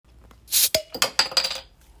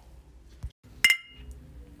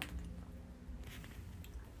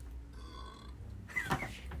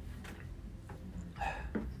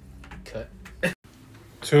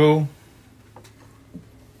2.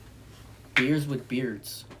 Beers with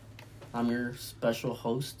Beards. I'm your special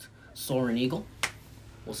host, Soren Eagle.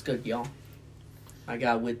 What's good, y'all? I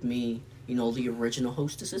got with me, the original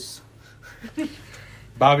hostesses.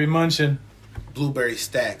 Bobby Munchin. Blueberry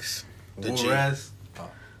Stacks. The G.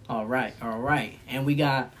 All right. And we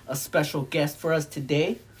got a special guest for us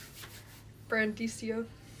today. Brandicio.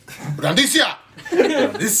 Brandicia!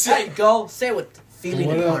 There you go. Say it with feeling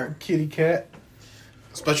What and up, heart. kitty cat?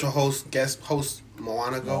 Special guest host,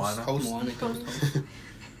 Moana Ghost. Host. Moana Ghost host.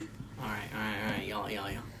 All right, y'all.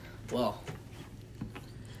 Well,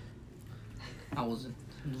 I wasn't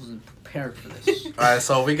prepared for this. All right,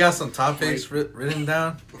 so we got some topics written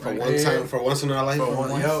down For once in our life.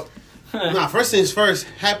 Yep. First things first.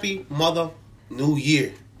 Happy Mother New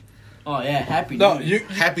Year. Oh yeah, happy. No, New Year.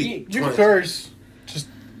 Happy. you 20. curse. Just.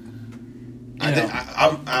 I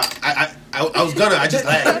was gonna. I just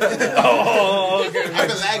lagged. Okay. I've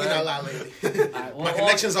been lagging a lot lately. Alright, My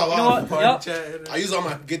connection's all off. Yep. I use all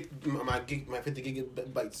my 50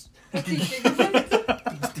 gigabytes.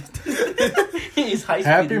 He's high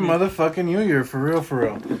Happy speed. motherfucking New Year, for real.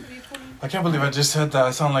 I can't believe I just said that.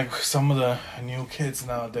 I sound like some of the new kids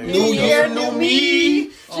nowadays. New Year, new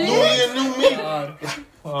me. New Year, new me. God.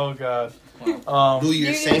 Oh, God. New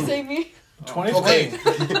Year, same me. me. 2020. Okay.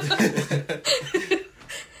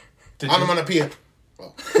 Did you- Onomatopoeia.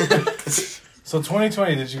 So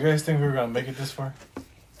 2020, did you guys think we were going to make it this far?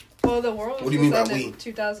 Well, the world What do you mean by was we? in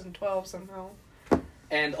 2012 somehow.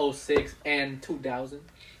 And 06 and 2000.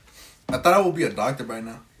 I thought I would be a doctor by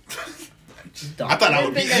now. I thought I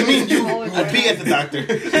would be. You mean you would be at the doctor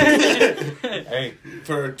Hey,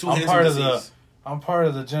 for two I'm hands part of of disease. I'm part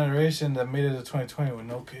of the generation that made it to 2020 with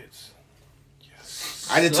no kids.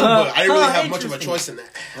 I did too, but I didn't really have much of a choice in that.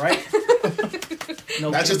 Right? No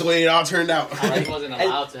That's just the way it all turned out. I wasn't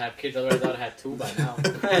allowed to have kids, otherwise I would have had 2 by now.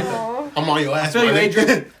 Aww. I'm on your ass, I feel you, my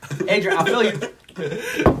nigga. Adrian, I feel you.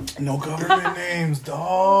 No government names,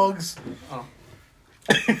 dogs. Oh.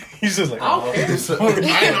 He's just like, I don't care.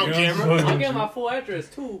 I ain't on camera. I'll get my full address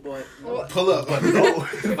too, but Pull up. No.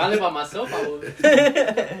 if I live by myself, I would.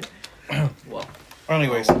 Well,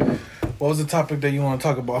 Anyways, what was the topic that you want to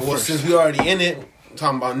talk about Well, first? since we already in it,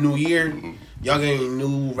 talking about New Year, y'all got any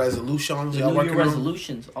new resolutions? Y'all New working Year on?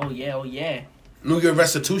 resolutions. Oh yeah. New Year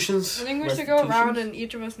restitutions? I think we should go around and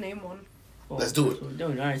each of us name one. Well, Let's do it. that's what we're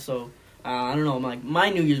doing. All right, so I don't know. My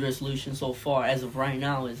New Year's resolution so far, as of right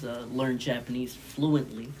now, is learn Japanese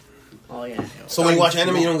fluently. Oh yeah. So when you watch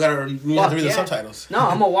anime, you don't have to read the Yeah. subtitles. No,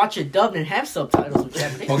 I'm gonna watch it dubbed and have subtitles with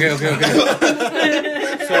Japanese. Okay.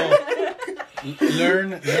 So,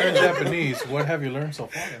 learn Japanese. What have you learned so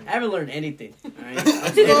far? I haven't learned anything. All right?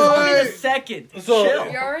 It's only the second. So-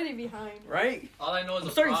 Chill. You're already behind. Right? All I know is I'm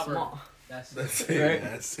a starting proverb. small. That's it. Right.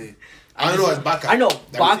 That's it. I don't know it's baka. I know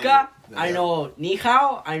That baka. was I know ni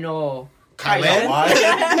hao. I know Kailen.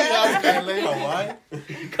 Kawaii?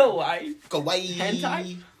 kawaii. Kawaii.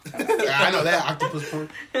 Hentai? Yeah, I know that. Octopus porn.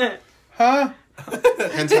 Huh?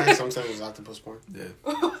 Hentai sometimes is octopus porn.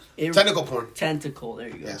 It- Technical porn. Tentacle. There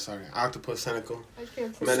you go. Yeah, sorry. Octopus, tentacle. I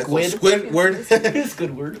can't say Manacle. Squid. Squid word. It's a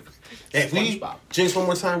good word. Hey, if we SpongeBob. jinx one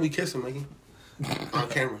more time, we kiss him, Mikey. On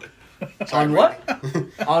camera. On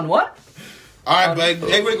what? On what? Alright, but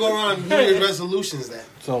everybody go around New Year's resolutions then.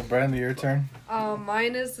 So, Brandon, your turn.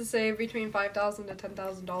 Mine is to save between $5,000 to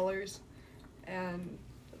 $10,000, and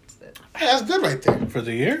that's it. Hey, that's good right there. For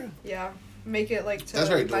the year? Yeah, make it like That's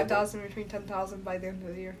very to doable. 5,000 between 10,000 by the end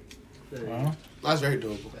of the year. Well, That's very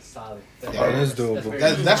doable. That's solid. that is doable.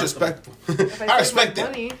 That's respectful. If I I save respect my it.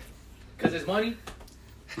 money, Because it's money.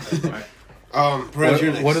 Perez,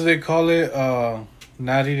 you're next. What do they call it?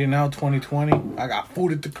 Not eating out 2020. I got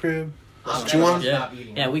food at the crib. What you want? Yeah. Stop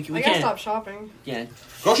eating. Yeah, we I gotta can't. stop shopping, Yeah.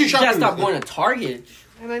 Grocery You shopping. gotta stop going to Target.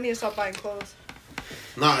 and I need to stop buying clothes.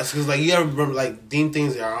 Nah, it's because like you ever remember like deem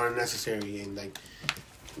things that are unnecessary and like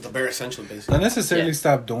the bare essential basically. Not necessarily Yeah.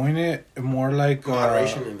 stop doing it. More like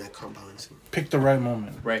Moderation and that combalancing. pick the right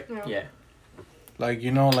moment. Right. Yeah. Yeah. Like,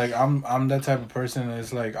 you know, like I'm that type of person.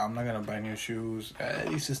 It's like I'm not gonna buy new shoes.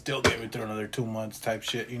 At least it still get me through another 2 months type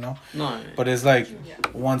shit, you know. No. But it's like Yeah.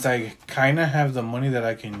 once I kind of have the money that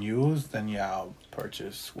I can use, then yeah, I'll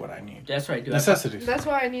purchase what I need. That's right, dude. Necessities. That's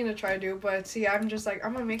what I need to try to do, but see, I'm just like,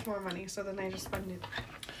 I'm gonna make more money, so then I just spend it.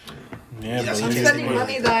 Yeah, Yes, but I'm you you- can spending do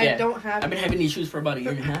money it. that Yeah. I don't have. I've been having these shoes for about a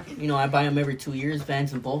year and a half. You know, I buy them every 2 years.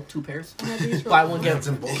 Vans in bulk, 2 pairs. I have these Buy for- one get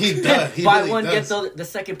He does. He buy really one does. get the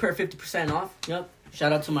second pair 50% off. Yep.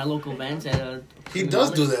 Shout out to my local Vans at He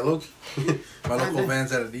does do that, look. My local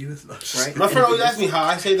Vans at Adidas. Right. My friend always asks me how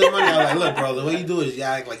I save the money. I'm like, look, bro, the way you do it is you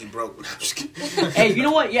act like you broke. I'm just kidding. Hey, you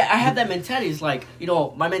know what? Yeah, I have that mentality. It's like, you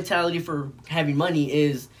know, my mentality for having money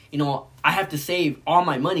is, you know, I have to save all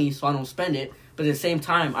my money so I don't spend it. But at the same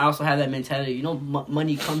time, I also have that mentality, you know,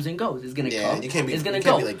 money comes and goes. It's gonna come. You can't be. It's gonna you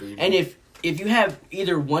can't go. be like greedy. And if you have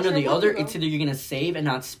either one or Sure the will other, go. it's either you're gonna save and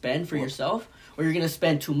not spend for yourself, or you're gonna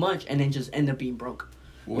spend too much and then just end up being broke.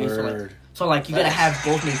 Word. So like you gotta have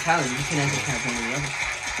both mentalities. You can't just have one or the other.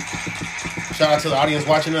 Shout out to the audience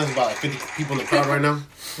watching us. About like 50 people in the crowd right now.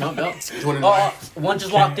 No. Doing it Oh, one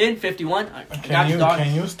just walked in. 51. I got Can you, dog.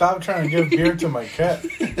 you stop trying to give beer to my cat?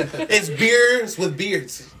 It's beers with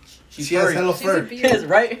beards. She's She has furry. hella She's a fur. beard. Yes,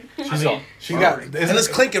 right? She got. And let's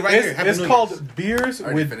clink it right here. Happy It's New called Year's. beers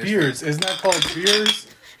Already with finished beards. Isn't that called beers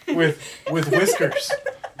with whiskers?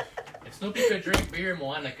 If Snoopy could drink beer,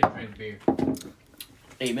 Moana could drink beer.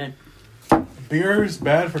 Amen. Beer's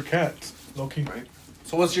bad for cats. Low key. Right.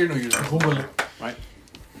 So what's your New Year's? Google it.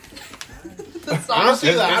 Honestly,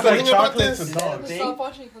 It's I've like been thinking about chocolates this. and dogs. Stop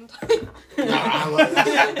watching hentai. Nah, I love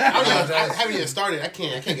that. I haven't even started. I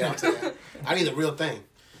can't get out to that. I need a real thing.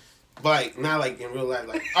 But like, not like in real life.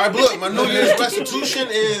 Like, all right, but look, my New Year's resolution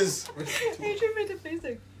is Adrian made a face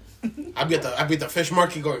like, I be at the fish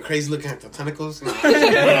market going crazy looking at the tentacles. Nah.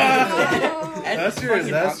 That's your.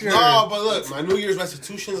 No, but look, my New Year's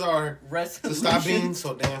resolutions are to stop being Resolutions.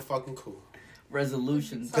 so damn fucking cool.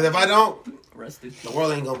 Resolutions. Because if I don't, Rested. the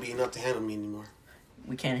world ain't gonna be enough to handle me anymore.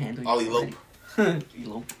 We can't handle you. I'll elope. already.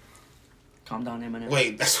 Elope. Calm down, Eminem.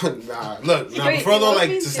 Wait, that's what. Look, Wait, before though, elope like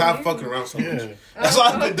to means stop gay? fucking around so much. Yeah. That's all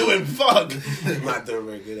I've been doing. Fuck. I'm not doing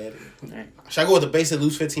very good at it. Alright. Should I go with the base and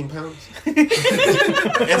lose 15 pounds?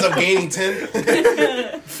 Ends up gaining 10.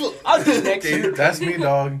 I'll do it next year. That's me,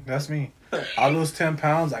 dog. That's me. I lose 10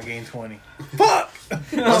 pounds. I gain 20. Fuck.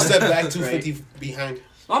 One step back, 250 behind.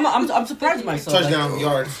 I'm surprised myself. Like, Touchdown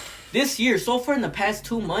yards. this year, so far in the past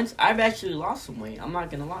 2 months, I've actually lost some weight. I'm not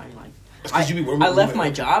gonna lie. Like, That's 'cause you be working I left with my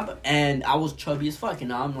women. job and I was chubby as fuck, and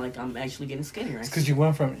now I'm actually getting skinnier. It's because you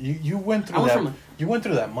went from you went I through went that from you went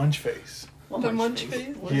through that munch phase. What the munch munch face?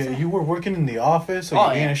 face. What is Yeah, that? you were working in the office, so Oh,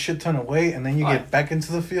 you gain yeah. a shit ton of weight, and then you Oh, get yeah. back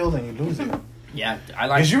into the field and you lose it. Yeah, I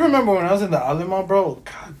like. Because you remember when I was in the Alamo, bro?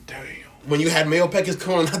 God damn. When you had mayo packets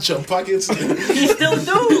coming out your pockets. You still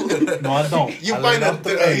do. No, I don't. You I find love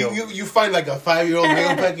the mayo. you find like a 5-year-old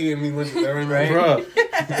mayo packet and you went there and Right.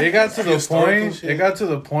 Bruh, it got to the Historical point. shit. It got to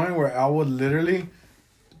the point where I would literally.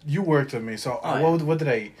 You worked with me, so Oh, yeah. what did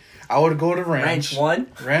I eat? I would go to Ranch one.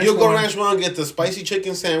 Ranch You'll go one. Ranch One, get the spicy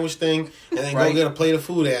chicken sandwich thing, and then Right. go get a plate of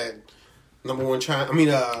food at number one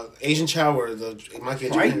Asian Chow or the Mikey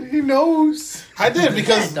and Right. Japan. He knows. I did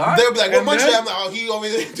because Yeah, dog. they'll be like, "What And munch then- I'm like, oh, he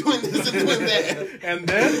always doing this and doing that." And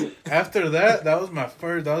then after that, that was my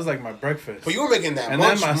first. That was like my breakfast. But you were making that And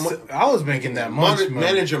munch, then I was making that munch money.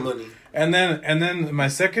 manager money. And then my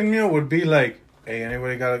second meal would be like, hey,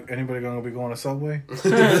 anybody gonna be going to Subway?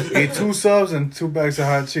 Eat 2 subs and 2 bags of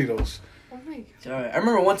hot Cheetos. Oh my god. Alright, I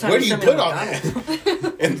remember one time. Where do you sent me put to all McDonald's.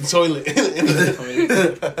 that? In the toilet.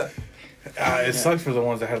 It sucks for the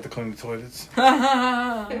ones that have to clean the toilets.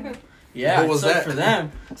 Yeah, What it was sucked that? for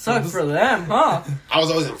them. Sucked for them, huh? I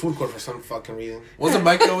was always in food court for some fucking reason. Wasn't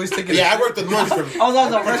Mike always taking? Yeah, I worked with Munch for. I was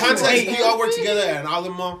always on For context, Wait. we all worked together at an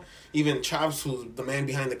Alamo. Even Chops, who's the man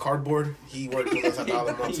behind the cardboard, he worked with us at the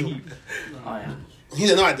Alamo too. Oh yeah. He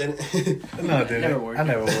said, "No, I didn't." No, I didn't. Never worked. I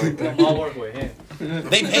never worked there. I'll work with him.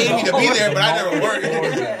 They paid me to be there, but I never worked.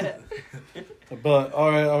 But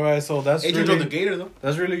all right. So that's Adrian drove the really, Gator though.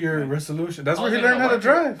 that's really your resolution. That's I where he wasn't learned a how to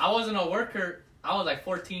worker. drive. I wasn't a worker. I was like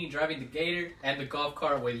 14 driving the Gator and the golf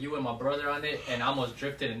cart with you and my brother on it, and I almost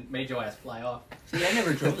drifted and made your ass fly off. See, I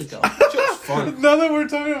never drove the car. It was fun. Now that we're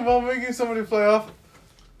talking about making somebody fly off,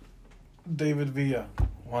 David Villa.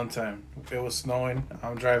 One time it was snowing.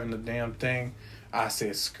 I'm driving the damn thing. I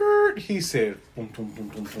said skirt. He said boom boom boom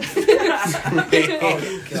boom boom. That's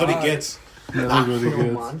what he gets. That was really Come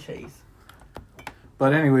good. on, Chase.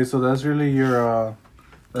 But anyway, so that's really your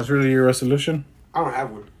resolution. I don't have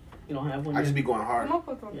one. You don't have one. I just yet? be going hard. Come up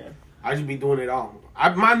with one. Yeah. I just be doing it all.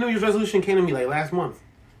 My New Year's resolution came to me like last month,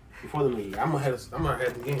 before the New Year. I'm ahead of the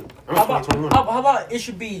game. I'm How in about, 2021. how about it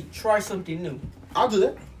should be try something new, I'll do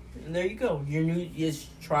that. and there you go. Your new is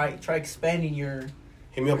try expanding your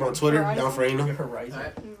Hit me up on Twitter, Horizon. down for your Aino. horizon.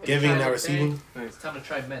 Alright. Giving, It's not time to receiving. say, It's time to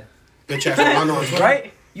try men. Good chat for Aino on Twitter.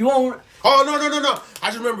 Right? You won't. Oh, no. I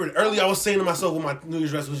just remembered earlier I was saying to myself what my New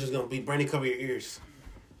Year's resolution is going to be. Brandy, cover your ears.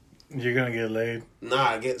 You're gonna get laid.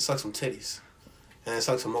 Nah, suck some titties. And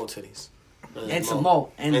suck some more titties. And some more.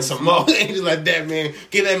 And some more. Ain't just like that, man.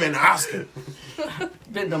 Give that man an Oscar.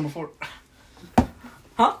 Been done before.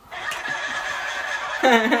 Huh?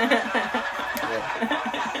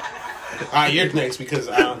 Alright, you're next because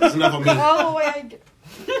there's enough of me. Oh, wait, I get...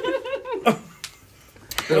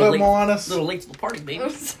 What up, Moanas? Little late to the party, baby. I'm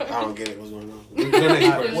sorry. I don't get it. What's going on? Go next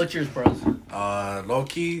first. What's yours, bros? Low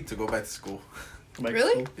key to go back to school.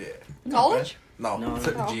 Really? Yeah. College? No, No.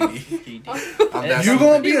 GD. GD. I'm down. You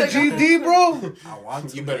gonna be a He's like, GD, bro? I want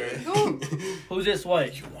to. You better. Who's this?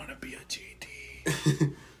 What? You wanna be a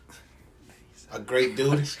GD? A great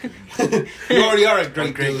dude. You already are a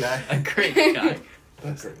great Great dude. guy. A great guy.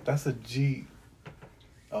 That's a G.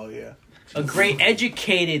 Oh yeah. A great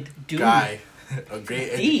educated dude. Guy. A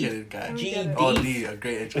great D. educated guy. GED. Oh, D. A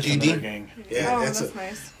great That's educated GD? another gang. Yeah, Oh, that's that's a,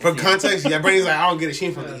 nice. for context. Yeah, Brady's like, I don't get it. She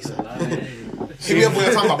ain't from the east side. Hit me up when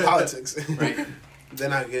I'm talking about politics. Right.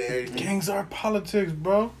 Then I get everything. Gangs are politics,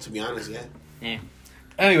 bro. To be honest, yeah. Yeah.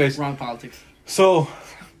 Anyways, Wrong politics. so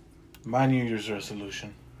my New Year's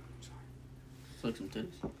resolution. Suck some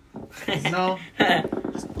titties. No.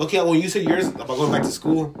 Look at when you said yours about going back to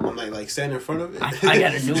school. I'm like standing in front of it. I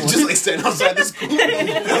got a new one. Just like standing outside the school.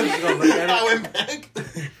 I went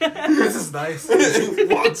back. This is nice.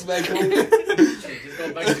 Walks back home. Just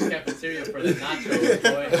go back to the cafeteria for the nachos,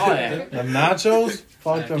 boy. Oh, yeah. The nachos?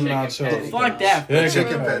 Fuck them Chicken nachos. patties. Fuck that. Yeah,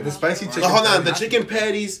 Chicken pat. The spicy chicken. Oh, hold on, the patties. chicken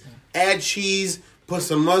patties. Add cheese. Put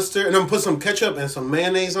some mustard, and then put some ketchup and some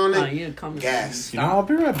mayonnaise on Oh, it. you didn't come Gas. You know, I'll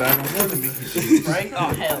be right back. right?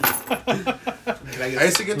 Oh, hell. Can I I get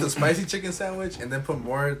used to get the spicy chicken sandwich and then put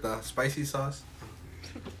more of the spicy sauce.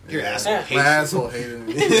 your asshole? My asshole hated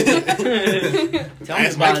me. Tell me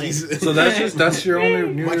Ask about Mikey's. it. So that's your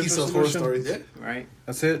only New Mikey Year's sells horror resolution? stories. Yeah. Right?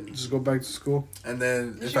 That's it? Just go back to school? And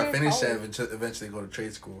then You if should I go to finish that, college. eventually go to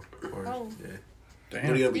trade school. Or, Oh. yeah. What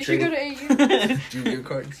are you gonna be You should go trading? to AU. Junior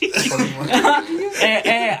cards.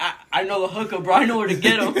 Hey, I know the hooker, bro. I know where to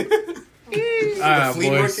get him. Ah, Flea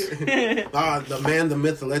boys. market. The man, the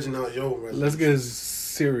myth, the legend. Now is your resolution. Let's get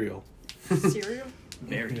cereal. Cereal?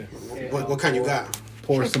 Very. Yeah. What kind you got?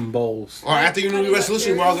 Pour some bowls. Or after your How do New you Year's like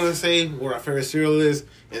resolution, we're all cereal? gonna say what our favorite cereal is,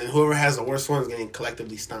 and whoever has the worst one is getting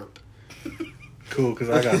collectively stomped. Cool, because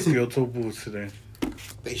I got steel toe boots today.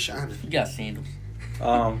 They shining. You got sandals.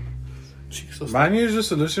 Jeez, My New Year's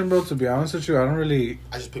resolution, bro, to be honest with you, I don't really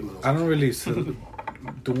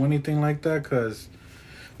do anything like that because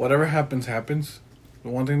whatever happens, happens. The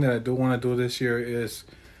one thing that I do want to do this year is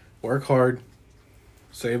work hard,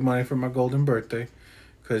 save money for my golden birthday,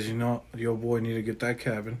 because you know your boy need to get that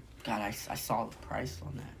cabin. God, I saw the price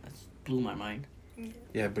on that. That blew my mind.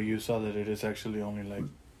 Yeah, but you saw that it is actually only like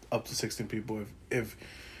up to 16 people. If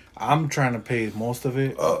I'm trying to pay most of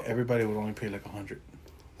it, everybody would only pay like 100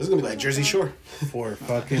 This is gonna be like Jersey Shore. for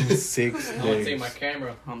fucking 6 I want to take days. my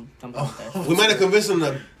camera. I'm with that. We might have convinced them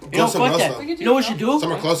to You go know, somewhere fuck else. that. Though. We could You know what we should do?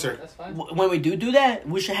 Somewhere closer. That's fine. When we do that,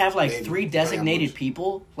 we should have like Maybe. 3 designated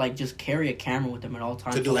people, like just carry a camera with them at all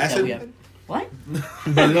times. To do so that acid? we have- What?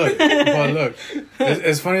 But look,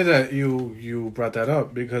 it's funny that you brought that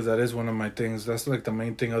up because that is one of my things. That's like the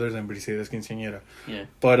main thing other than Briseda's quinceañera. Yeah.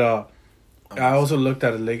 But I also looked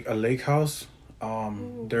at a lake house.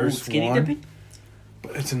 There's Ooh, skinny one. dipping?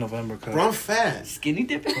 But it's in November. Cause Bro, I'm fat. Skinny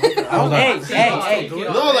dipping? Hold on. Hey.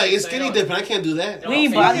 No, like it's skinny dipping. I can't do that. We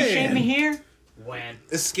ain't body shaming here. When?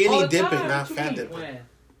 It's skinny All the dipping, time. not What you fat mean, dipping.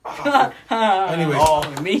 when? Anyways.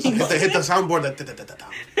 Oh, me. Hit the soundboard.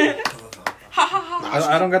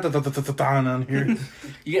 I don't got the on here.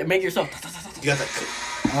 You make yourself. You got that.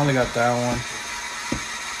 I only got that one.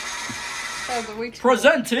 The week.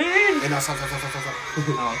 Presenting. Oh,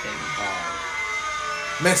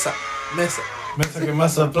 Oh, Mesa. Mesa que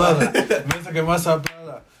masa plata. Mesa que masa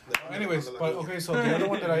plata. Anyways, but okay, so the other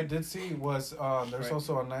one that I did see was there's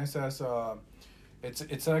also a nice ass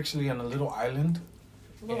it's actually on a little island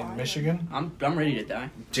in Michigan. I'm ready to die.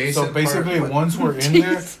 Jason So basically, Park. once we're in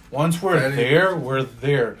there, once we're there, we're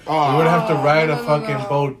there. We would have to ride a fucking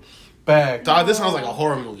boat back. Dog, this sounds like a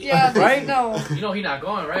horror movie. Yeah, Right? No. You know he not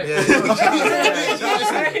going, right?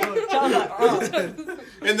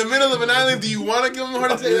 In the middle of an island, do you want to give him a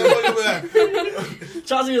heart attack?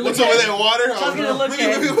 Chelsea, What's over there? Water? Chelsea gonna look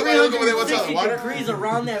at Look over there. What's up? 360 Water? degrees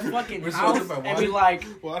around that fucking We're house surrounded by and be water.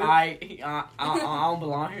 like, Water? I don't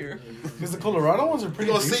belong here. Because the Colorado ones are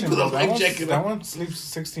pretty You gonna sleep decent. with Bro. a life That, jacket that on? one sleeps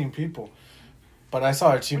 16 people. But I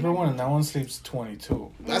saw a cheaper one, and that one sleeps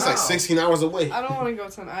 22. That's like 16 hours away. I don't want to go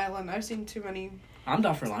to an island. I've seen too many I'm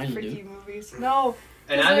down for lying, freaky dude. movies. No.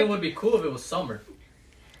 An island would be cool if it was summer.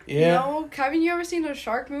 Yeah. No, haven't you ever seen those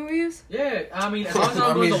shark movies? Yeah, I mean, as long as I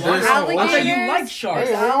I'm mean, doing the there's water, I thought you Alligators. like sharks.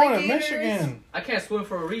 Hey, we're going to Alligators. Michigan. I can't swim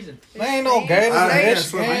for a reason. There ain't no gators I in can't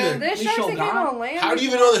swim Michigan. either. There's We sharks showed that came God. on land. How do you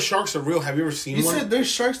even know the sharks are real? Have you ever seen You one? said there's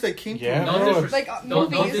sharks that came Yeah, No bro. disrespect. Like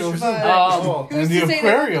Don't movies, disrespect. but Oh. who's And to the say they don't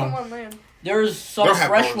aquarium. come on land? There's some They'll have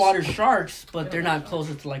freshwater sharks, but they're not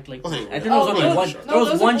closer to like. Oh, I think there was Oh, only those- one. no, There was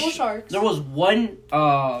those are one. bull sharks. There was one.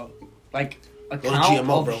 Like Those account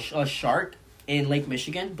GMO, of bro. a shark in Lake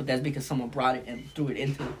Michigan, but that's because someone brought it and threw it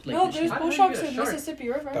into Lake No, Michigan. there's How bull did you sharks get a in shark? Mississippi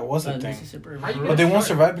River. That was a thing. Mississippi River. How you But get they a won't shark?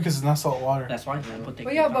 survive because it's not salt water. That's why. But they But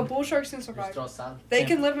can yeah, survive. but bull sharks can Just survive. throw sand. They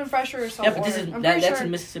can live in fresh or salt Yeah, but this water. is I'm that, pretty that's sure.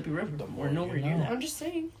 in Mississippi River. We're nowhere near that. I'm just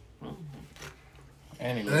saying.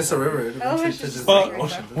 Anyway. And it's a river. It I love eventually it. touches But the Right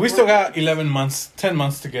ocean. we still got 11 months, 10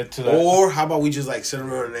 months to get to that. Or how about we just like sit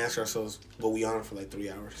around and ask ourselves what we on for like 3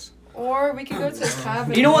 hours? Or we could go to a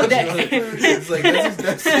cabin. You know what that- It's like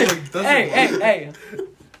that's like doesn't Hey!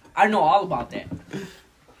 I know all about that.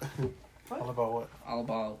 All about what? All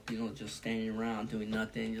about just standing around doing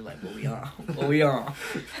nothing. You're like, what we on? What we on?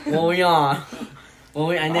 What we on? What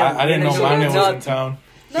we? And then I didn't know and then Manya was in nothing. town.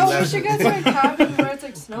 No, we should go to a cabin where it's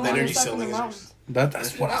like snowing and Energy stuff cell in the lasers. mountains.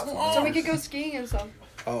 That's what I want. So we could go skiing and stuff.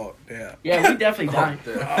 Oh yeah. Yeah, we definitely died.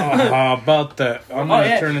 How about that? I'm gonna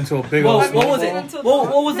yeah. turn into a big What, old what was snowball. it? Until What,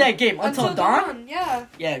 dawn. what was that game? Until Dawn? Yeah.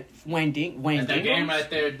 Yeah, Wayne And that game Dingo. right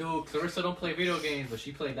there, dude. Clarissa don't play video games, but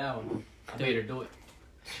she played that one. I made her do it.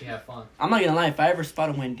 She had fun. I'm not gonna lie, if I ever spot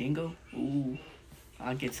a Wendigo, ooh,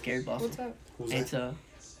 I'll get scared, boss. What's that? Who's It's that?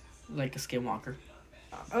 like a skinwalker.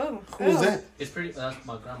 Oh. Who's oh. that? It's pretty. That's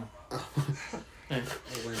my grandma. Yeah,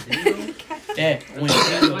 That's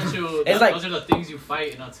Wendigo. what you, It's like- those are the things you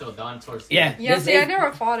fight in Until Dawn towards the Yeah, end. Yeah, They- see, I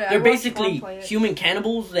never fought it. I They're watched basically Mom play it. human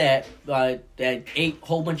cannibals that ate a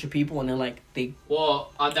whole bunch of people, and they're like they.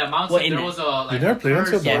 Well, on that mountain, What in there it? was a like You never a played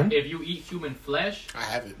Until curse. Dawn? If you eat human flesh, I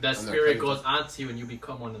haven't. the I've never spirit played goes onto you and you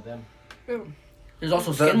become one of them. Ooh. There's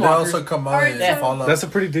also They skinwalkers. also come out Alright, and so- fall off. That's a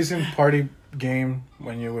pretty decent party game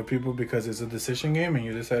when you're with people because it's a decision game and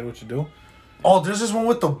you decide what you do. Oh, there's this one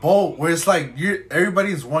with the boat where it's like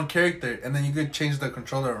everybody's one character, and then you could change the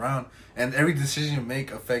controller around, and every decision you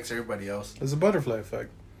make affects everybody else. There's a butterfly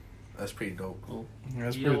effect. That's pretty dope. Yeah,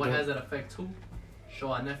 that's You know pretty what dope. has that effect too?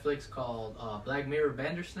 Show on Netflix called Black Mirror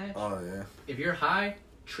Bandersnatch. Oh yeah. If you're high,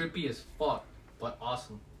 trippy as fuck, but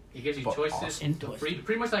awesome. It gives you But choices, awesome. to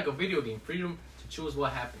pretty much like a video game, freedom to choose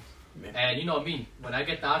what happens. Yeah. And you know me, when I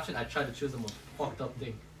get the option, I try to choose the most fucked up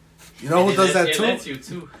thing. You know who And does that it too? lets you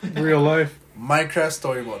too. Real life. Minecraft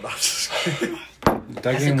story mode. No, I'm just kidding. That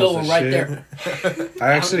That's a game good was one the right shit. there.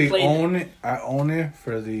 I actually played it. own it. I own it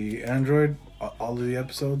for the Android. All of the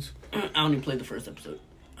episodes. I only played the first episode.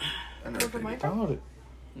 I never For played it. Minecraft? Download it.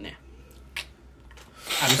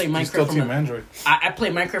 I play You Minecraft still from Team the, Android. I play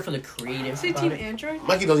Minecraft for the creative. Say about Team it. Android?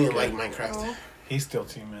 Mikey doesn't even like Minecraft. Oh. He's still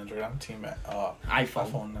Team Android. I'm Team iPhone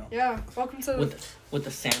iPhone now. Yeah, welcome to the... with the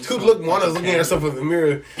Samsung. Dude, look, Mona's looking at herself in the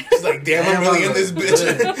mirror. She's like, damn, I'm really in this bitch.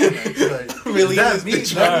 Like, Really that in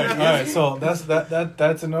this me? bitch. All right. So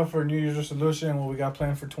that's enough for New Year's resolution. What we got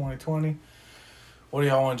planned for 2020. What do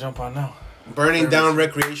y'all want to jump on now? Burning down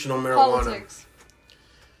recreational marijuana. Politics.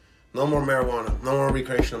 No more marijuana. No more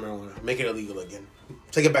recreational marijuana. Make it illegal again.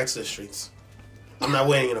 Take it back to the streets. I'm not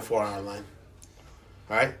waiting in a 4-hour line.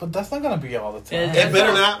 All right? But that's not gonna be all the time. Yeah. It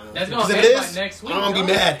better not. That's Because gonna if it end by is, next week. I'm gonna be dog.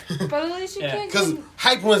 mad. But at least you Yeah. can't... Because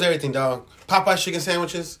hype wins everything, dog. Popeye's chicken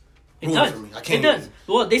sandwiches. It ruin does. for me. I It can't does. eat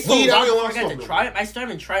Well, they sold Weed, I out don't before I want got to smoke, try it. I still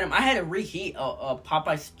haven't tried them. I had to reheat a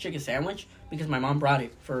Popeye's chicken sandwich because my mom brought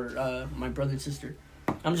it for my brother and sister.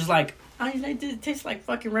 I'm just like, it tastes like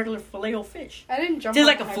fucking regular Filet-O-Fish. I didn't It jump tastes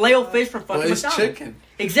on like a hype Filet-O-Fish about from Well, fucking it's McDonald's. chicken.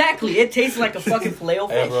 Exactly. It tastes like a fucking Hey,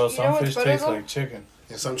 Filet-O-Fish. bro, You know some what's fish better, tastes though? like chicken. it.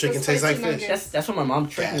 And some chicken The tastes like spicy fish. nuggets. That's what my mom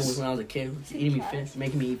tricked me Gas. with when I was a kid. Was eating me fish,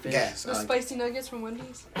 making me eat fish. Gas. The spicy nuggets from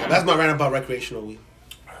Wendy's. That's my rant about recreational weed.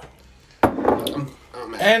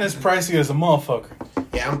 I'm mad. And it's pricey as a motherfucker.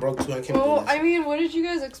 Yeah, I'm broke too. I can't Well, do I mean, what did you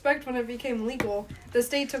guys expect when it became legal? The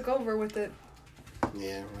state took over with it.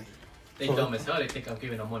 Yeah, right. They dumb as hell. They think I'm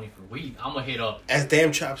giving them money for weed. I'm gonna hit up. As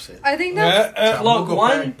damn Chop said. I think that's... Plug Google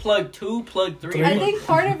 1, Pay. plug 2, plug 3. I think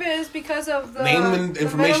part of it is because of the, Name and the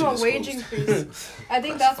information minimum wage disclosed. increase. I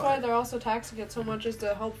think That's that's why fine. they're also taxing it so much is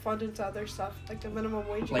to help fund into other stuff, like the minimum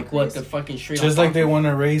wage Like increase. what? The fucking street. Just like they want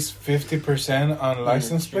to raise 50% on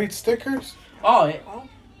license plate stickers. Oh, yeah.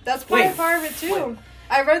 That's probably Wait, part of it too.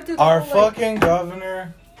 I read through the Our whole, like, fucking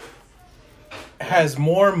governor has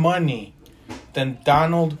more money than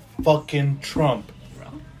Donald fucking Trump.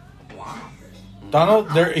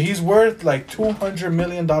 Donald, he's worth like $200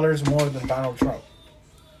 million more than Donald Trump.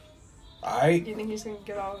 Do Alright? you think he's gonna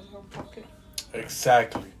get out of his own pocket?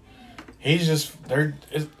 Exactly. he's just I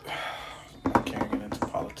can't get into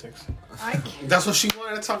politics. I can't. That's what she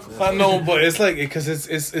wanted to talk about. I know, but it's like because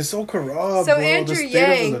it's so corrupt. So bro. Andrew the state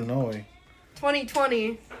Yang. of Illinois.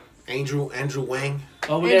 2020. Andrew Wang.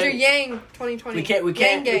 Oh, Andrew Yang. 2020.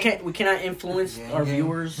 We cannot influence our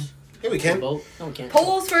viewers. Yeah, we to can. vote. No, we can't.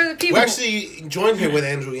 Polls for the We people. actually joined here with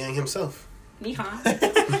Andrew Yang himself. Ni hao.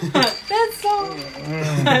 That's so.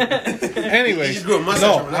 Anyways, He just grew a mustache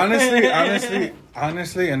no, overnight.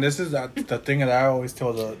 honestly, and this is the thing that I always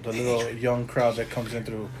tell the little young crowd that comes in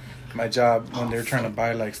through my job when they're trying to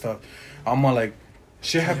buy like stuff. I'm all like,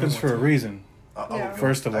 shit happens for a reason. Yeah.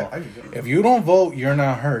 First of all, if you don't vote, you're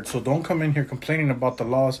not hurt. So don't come in here complaining about the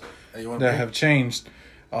laws that have changed.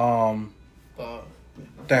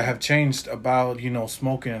 That have changed about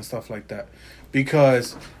smoking and stuff like that,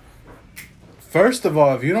 because first of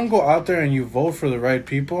all, if you don't go out there and you vote for the right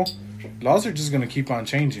people, laws are just gonna keep on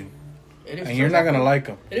changing, and you're not gonna like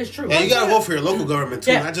them. It is true. Yeah, you gotta vote for your local government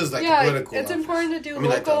too, Yeah. not just like Yeah, political. it's important to do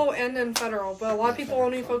like local and then federal, but a lot of people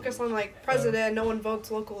only focus on like president and no one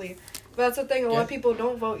votes locally. But that's the thing, a lot of people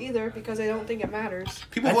don't vote either because they don't think it matters.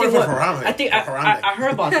 People I voted think for Harambe. I think I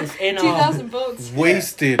heard about this in 2,000 votes.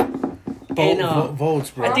 Wasted votes,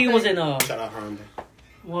 bro. I think it was in Shout out Harambe.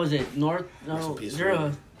 what was it, North? No, Peace, is there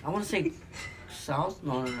a? I want to say South.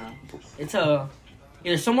 No. It's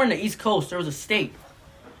either somewhere in the East Coast. There was a state,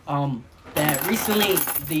 that recently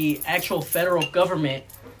the actual federal government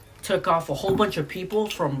took off a whole bunch of people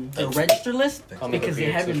from the register list because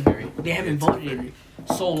they haven't voted in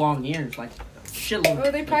so long years, like shitload.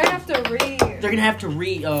 Oh, they probably have to They're gonna have to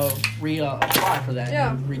apply for that.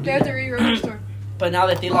 Yeah, and redo they have to that. re-register. But now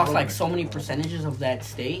that they lost like so many percentages of that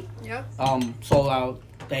state, Yeah. so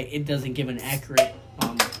that it doesn't give an accurate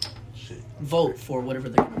vote for whatever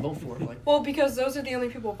they're gonna vote for. Like, Well, because those are the only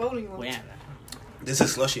people voting. well, yeah. This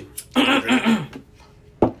is slushy.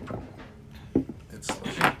 It's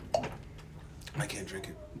I can't drink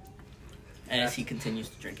it. As he continues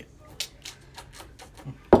to drink it.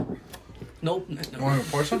 Nope. You want me to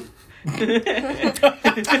pour some?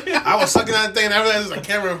 I was sucking on that thing and I realized there's a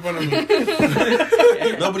camera in front of me.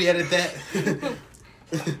 Nobody edit that.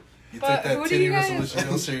 You But took that who do titty you guys- resolution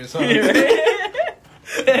real serious, huh?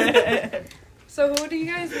 So who do you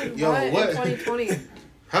guys would Yo, want what? in 2020?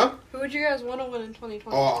 Huh? Who would you guys want to win in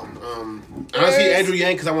 2020? Oh, honestly, Andrew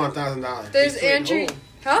Yang because I want $1,000. There's Andrew.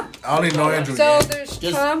 Huh? I only know Andrew So Yang. there's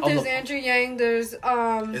Just Trump, on there's the- Andrew Yang, there's Is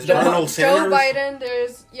Joe, Colonel Joe Sanders? Biden,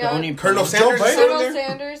 there's Colonel Sanders is Colonel there?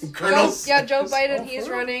 Sanders. Colonel Joe Biden, he's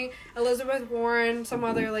running. Elizabeth Warren, some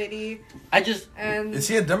other lady, I just and Is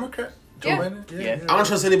he a Democrat? Joe Yeah. Biden? Yeah. I don't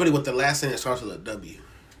trust anybody with the last name that starts with a W.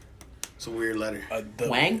 It's a weird letter.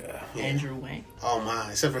 Wang, Yeah. Andrew Wang. Oh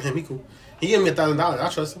my! Except for him, he cool. He gave me $1,000. I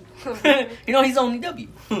trust him. He's only W.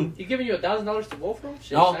 He giving you $1,000 to vote for him?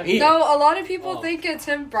 Shit, No, that's- he- no, a lot of people Oh. think it's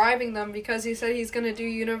him bribing them because he said he's gonna do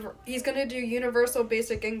universal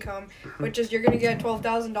basic income, which is you're gonna get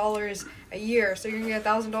 $12,000 a year, so you're gonna get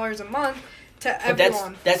 $1,000 a month to But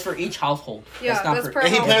everyone. that's for each household. Yeah, that's not that's for. per And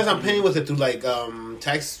he household. plans on paying with it through like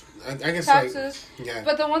tax. I guess Taxes. like yeah.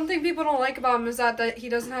 But the one thing people don't like about him is that he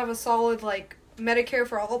doesn't have a solid like Medicare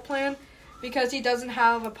for all plan because he doesn't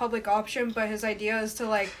have a public option. But his idea is to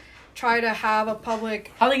like try to have a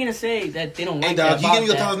public. How are they gonna say that they don't Hey like dog, that he gave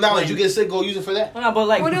you about $1,000. that You plan? get sick, go use it for that. Well, no, but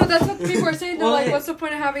like, Well, no, that's what people are saying. They're Well, like, yeah. what's the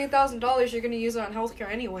point of having $1,000? You're gonna use it on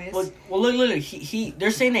healthcare anyways. well, look.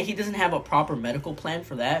 They're saying that he doesn't have a proper medical plan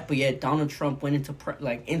for that, but yet Donald Trump went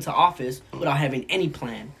into office without having any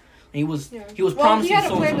plan. And he was Yeah. he was well, promising he had a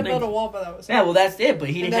so plan to and so build a things. wall, but that was Yeah, well, that's it. But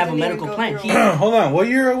he And didn't have a that didn't medical even plan. go He through. Hold on, what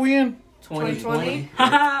year are we in? 2020,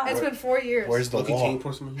 It's been 4 years. Where's the Loki, can you wall?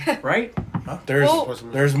 pour some? right?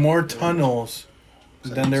 There's more tunnels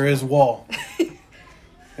than there is wall.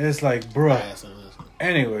 It's like, bruh.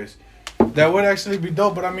 Anyways, that would actually be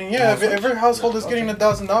dope. But I mean, yeah, if every household is getting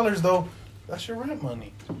 $1,000 though, that's your rent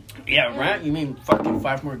money. Yeah, right. You mean fucking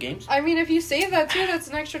 5 more games? I mean, if you save that too, that's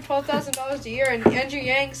an extra $12,000 a year. And Andrew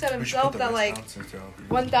Yang said We should himself put the that like rest down since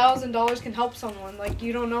y'all- $1,000 can help someone. Like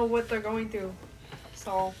you don't know what they're going through.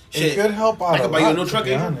 So, Shit. It could help out I could a buy you a lot, new to truck,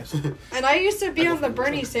 be Andrew. honest. and I used to be on the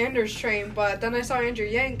Bernie Sanders train, but then I saw Andrew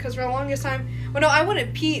Yang because for the longest time, well, no, I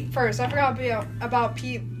wanted Pete first. I forgot about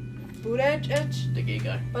Pete Buttigieg, The gay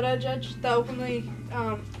guy. the openly.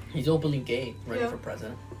 He's openly gay, running Yeah. for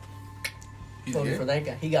president. He's Voted gay? for that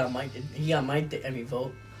guy. He got my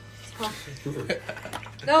vote.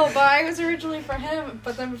 No, but I was originally for him,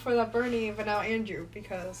 but then before that Bernie, but now Andrew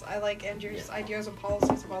because I like Andrew's ideas and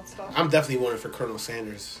policies about stuff. I'm definitely voting for Colonel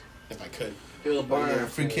Sanders if I could. Bill Oh, yeah, Barr.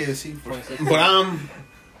 free KFC. But I'm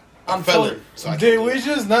a felon, so I Did can't we do it.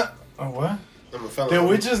 just not? What? I'm a felon. Did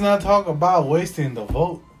we just not talk about wasting the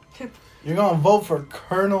vote? You're gonna vote for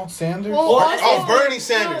Colonel Sanders? Well, Oh, Bernie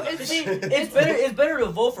Sanders. No, it's, It's better to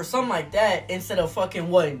vote for something like that instead of fucking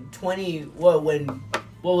what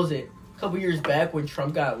was it? A couple years back when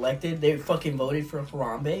Trump got elected, they fucking voted for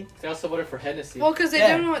Harambe. They also voted for Hennessy. well, because they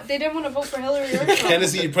didn't want to vote for Hillary or Trump.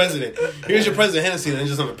 Hennessy, your president. Here's your president, Hennessy, and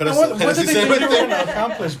just on the And pedestal. what Hennessy did they sitting think right they were there. gonna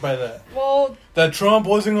accomplish by that? Well, That Trump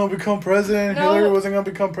wasn't gonna become president, No. Hillary wasn't gonna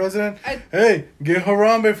become president. I- Hey, get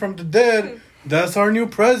Harambe from the dead. That's our new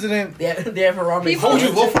president. They have Harambe. people, would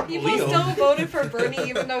you vote for people Leo? still voted for Bernie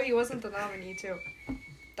even though he wasn't the nominee too.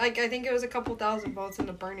 Like I think it was a couple thousand votes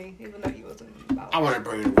into Bernie, even though he wasn't. I wanted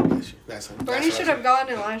Bernie to win this year. Bernie should have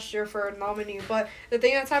gotten it last year for a nominee, but the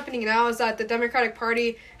thing that's happening now is that the Democratic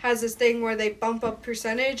Party has this thing where they bump up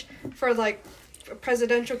percentage for like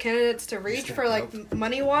presidential candidates to reach for like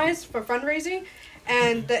money wise for fundraising,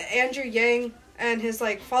 and the Andrew Yang and his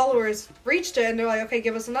like followers reached it and they're like, okay,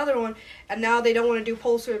 give us another one, and now they don't want to do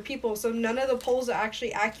polls for the people, so none of the polls are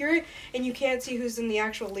actually accurate, and you can't see who's in the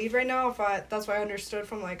actual lead right now. That's what I understood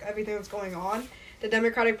from like everything that's going on. The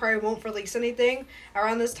Democratic Party won't release anything.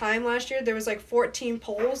 Around this time last year, there was like 14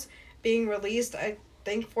 polls being released. I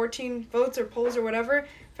think 14 votes or polls or whatever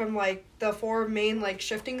from like the 4 main like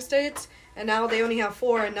shifting states, and now they only have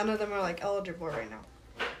 4, and none of them are like eligible right now.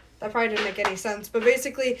 That probably didn't make any sense, but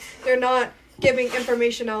basically they're not giving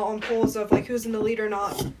information out on polls of like who's in the lead or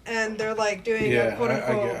not, and they're like doing a quote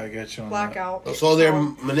unquote I get you on blackout. So they're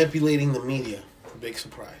manipulating the media. Big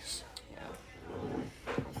surprise.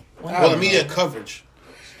 Well, the media coverage.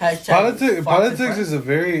 Politics is a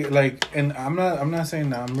very like, and I'm not saying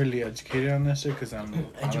that I'm really educated on this shit because I'm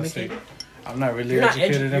honestly I'm not really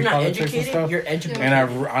educated in politics and stuff. You're educated. And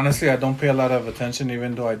I don't pay a lot of attention,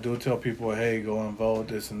 even though I do tell people, hey, go and vote,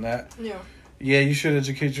 this and that. Yeah, you should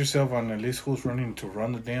educate yourself on at least who's running to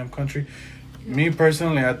run the damn country. Me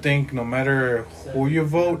personally, I think no matter who you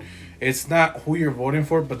vote, it's not who you're voting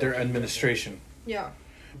for, but their administration. Yeah.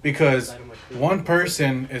 Because one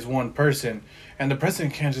person is one person, and the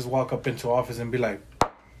president can't just walk up into office and be like,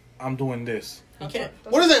 I'm doing this. You can't.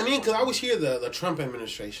 What does that mean? Because I always hear the Trump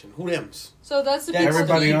administration. Who them's? So that's the That's people that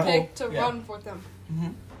everybody you on- pick to run for them.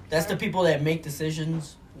 That's the people that make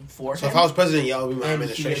decisions for So him. if I was president, y'all would be my and he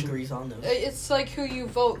administration. agrees on those. It's like who you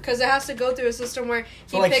vote, because it has to go through a system where he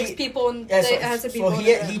So, like, picks people and Yeah, it has to be so voted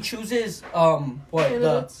in. he chooses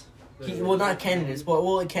Candidates? not candidates,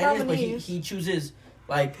 but candidates, but Nominees. he chooses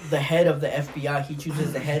like the head of the FBI. He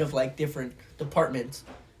chooses the head of like different departments,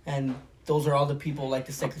 and those are all the people like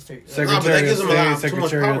the secretary. that gives them a lot State, too much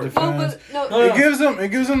Secretary of power. Oh, Defense. but no, No,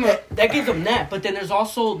 It gives them the... That gives them that, but then there's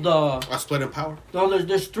also I split in power.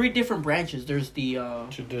 there's 3 different branches. There's the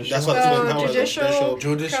Tradition. That's what split in power. judicial,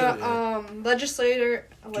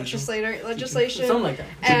 legislation, something like that.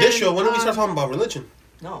 and, Judicial. When do we start talking about religion?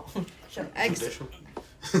 No, shut up. Judicial.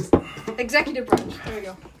 executive branch. There we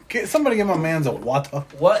go. Somebody give my man's a water.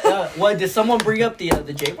 What did someone bring up the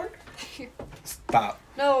J word? Stop.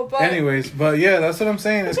 No, but Anyways, but yeah, that's what I'm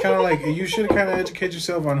saying. It's kind of like you should kind of educate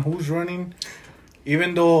yourself on who's running,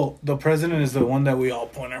 even though the president is the one that we all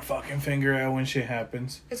point our fucking finger at when shit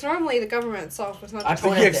happens. it's normally the government itself. It's not I just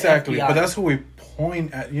point Yeah, at the exactly, FBI. but that's who we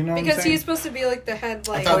point at. You know, what because I'm saying? he's supposed to be like the head.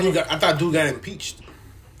 I Like thought dude got impeached.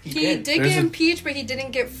 he did. did There's get a- impeached, but he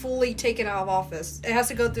didn't get fully taken out of office. It has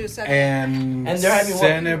to go through the Senate. And they're having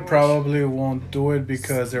Senate probably won't do it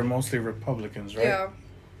because they're mostly Republicans, right? Yeah,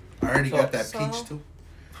 I already got that So- peach too.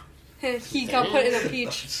 he got put in a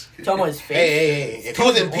peach. Talking about his face. Hey. If he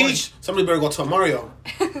was impeached, somebody better go tell Mario.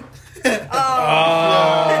 I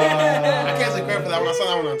can't say credit for that when I saw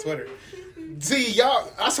that one on Twitter. See, y'all,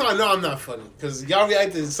 that's how I know I'm not funny. Because y'all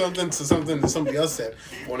reacted to something that somebody else said.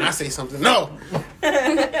 When I say something, no.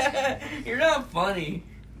 You're not funny.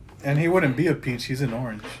 And he wouldn't be a peach; he's an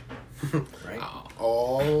orange. Right?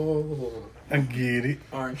 Oh. I get it.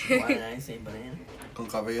 Orange. Why did I say banana? Con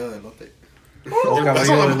cabello de lote. That's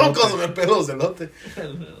what my mom calls them, pelos de lote.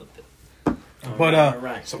 But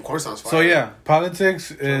Right. Some corn sounds fire. so yeah,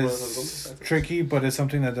 politics is tricky, but it's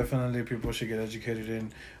something that definitely people should get educated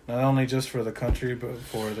in, not only just for the country, but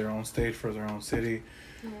for their own state, for their own city.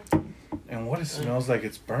 And what it smells like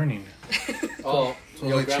it's burning. Oh, So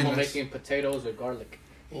your like grandma chiles. making potatoes with garlic.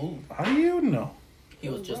 Ooh, How do you know? he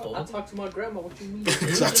was just I old. talked to my grandma. What you mean?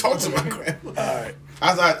 So I talked to my grandma. Alright.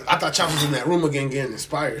 I thought Chop was in that room again getting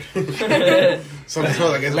inspired. Something smells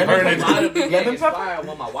like it's Lemon burning. pepper. Lemon Lemon pepper? I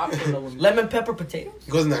want my wife to know when Lemon pepper potatoes.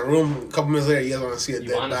 Goes in that room, a couple minutes later, you guys want to see a You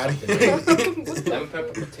dead want body. something. Lemon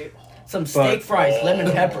pepper potato. Some steak fries.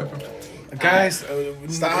 Lemon pepper. Guys, Stop.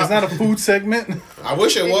 it's not a food segment. I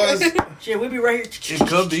wish it was. Shit, we be right here. It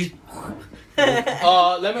could be.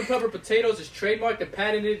 Lemon pepper potatoes is trademarked and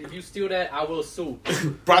patented. If you steal that, I will sue.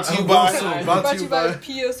 Brought to you by. Brought Brought to you by.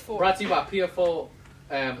 PS4. Brought to you by PFO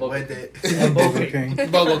and Wait, Burger Burger King. King.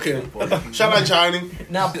 Bogo King. Shout out Johnny.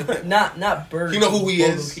 Not Burger. You know who he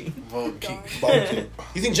Burger is. King. Bogo King.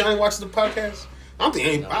 You think Johnny watches the podcast? I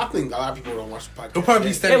think a lot of people don't watch the podcast. He'll probably be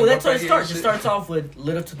Yeah, standing well, that's up how it right starts. here It and starts off with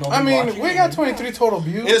little to no. I mean, watching we it. got 23 total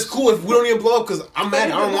views. And it's cool if we don't even blow up because I'm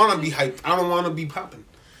mad. I don't want to be hyped. I don't want to be popping.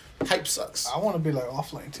 Hype sucks. I want to be like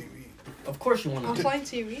offline TV. Of course you want to. Offline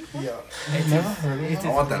TV? Yeah. I've never heard of shit. it.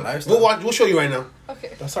 I want that lifestyle. We'll show you right now.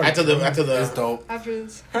 Okay. That's our After It's the dope. After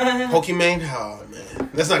this. Pokemon. Oh man,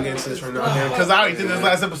 let's not get into this right now because I already did this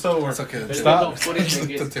last episode. Where, It's okay. There's Stop. no footage that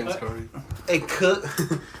The gets tail's cut. covered. hey, cut.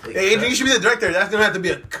 Hey, Adrian, you should be the director. That's gonna have to be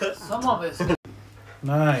a cut. Some of it.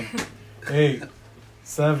 9, 8,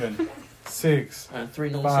 7, 6, 3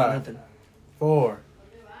 no say 5. nothing. 4.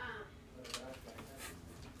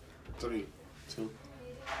 3, 2.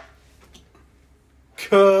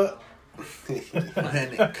 Cut. All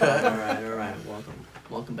right.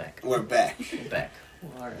 Welcome back. We're back. We're back.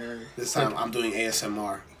 We're- This time I'm doing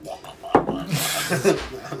ASMR.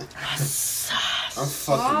 I'm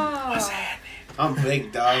fucking. Ah. I'm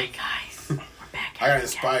big, dog. Guys, we're back. I got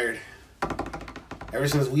inspired. Ever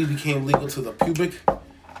since weed became legal to the pubic,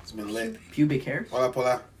 it's been lit. Pubic hair. Hola,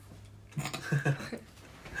 hola.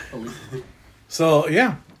 So,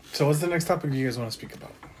 yeah. So, what's the next topic you guys want to speak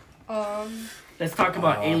about? Let's talk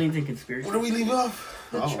about aliens and conspiracy. Where do we leave off?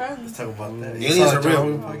 The Oh. trends. Let's talk about that. Aliens You saw are John real.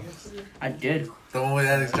 Wick podcast? I did. The one with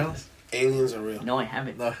Alex Jones? Aliens are real. No, I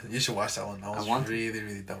haven't. No, you should watch that one. That was want to. really,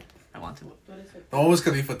 really dope. I want to. The one with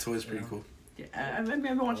Khalifa too is pretty cool. Yeah, I've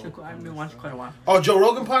been watching it. I've been watching quite a while. Oh, Joe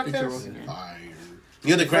Rogan Joe podcast? Rogan, yeah. Fire.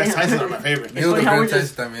 Neil deGrasse Tyson are my favorite. It's Neil funny how deGrasse we're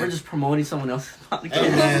just, Tyson, man. we're just promoting someone else's podcast. Hey,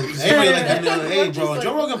 man. Everybody like Neil. Hey, bro.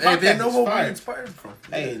 Joe Rogan Hey, they podcast know is what we're fire. inspired from.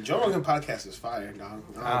 Hey, Joe Rogan podcast is fire, dog.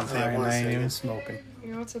 I'm fine. I ain't even smoking.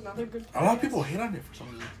 You know what's another good A lot of people hate on it for some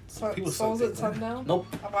reason. People Souls suck at dick, man. Sundown? Nope.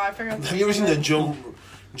 Oh, well, I forgot. Have you ever seen the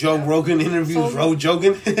Joe Rogan interviews? Souls- Joe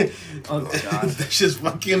Jogan? Oh, God. That's just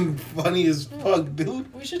fucking funny as fuck,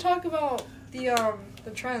 dude. We should talk about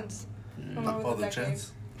the trends. From over All the the decade.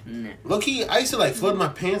 trends. Nah. Low-key, I used to like flood my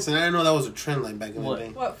pants, and I didn't know that was a trend like back in What? the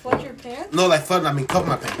day. What, flood your pants? No, like flood. I mean, cuff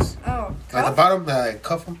my pants. Oh, Like the cuff? bottom, like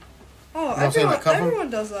cuff them. Oh, what I'm saying, like cuff 'em? everyone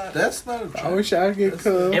does that. That's not a I trend. wish I could get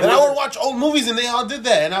cut. Yeah, And I would watch old movies, and they all did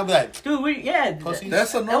that, and I'd be like, Dude, Pussy.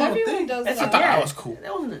 That's a normal Everyone thing. does That's I that. thought yeah. that was cool.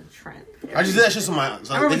 That wasn't a trend. I just did that shit so my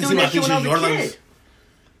so I remember they can see doing my that shit when I was a pinches kid. Jordans.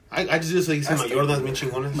 I just did it so you can see my Jordans being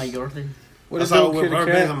chingones. My Jordan. What That's is how I up, wear kitty rubber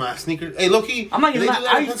bands cat? on my sneakers. Hey, Loki, I'm not they gonna do lie.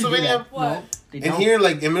 that I in used to do Pennsylvania. that. What? No, they And don't. here,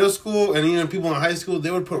 like in middle school, and even people in high school,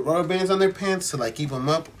 they would put rubber bands on their pants to like keep them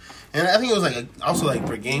up. And I think it was like also like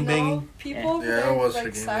for game banging, No, people Yeah, it was for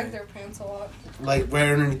like game sag bang. their pants a lot. like right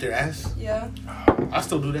underneath their ass. Yeah. I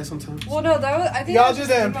still do that sometimes. Well, no, that was. I think Y'all that was did just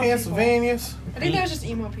that in emo people. Pennsylvania? I think that was just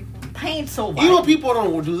emo people. Paint so Emo white. people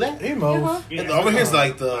don't do that. Emos. Uh-huh. And over here's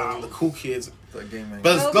like the cool kids, The game man.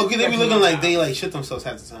 but Well, Loki they be looking like they like shit themselves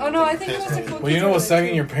half the time. Oh no, I think it was the cool. Well, you know what kids sagging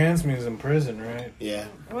over your there, pants means in prison, right? Yeah, too.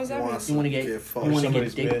 What does that mean? You want to get fucked. you want to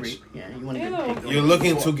Somebody's get dick bitch. raped. Yeah, you want to Ew. get dick you're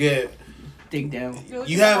looking to get. dig down. You're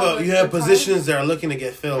looking You have for you have positions that are looking to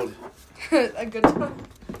get filled. time? A good time.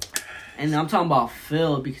 And I'm talking about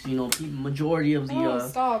Phil because you know people, majority of the Oh,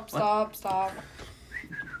 stop.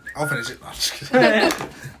 I'll finish it. No, I'm just kidding.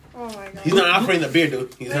 Oh my god. He's not offering the beer,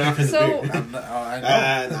 dude. He's not offering the So- beer. I'm not, I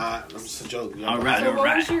know. Nah, I'm just a joke. All right. So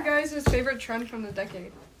what was your guys' favorite trend from the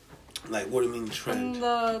decade? Like, what do you mean From trend?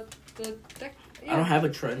 the I don't have a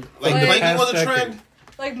trend. Like, Like- blanking was a Past trend?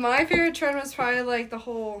 Like my favorite trend was probably like the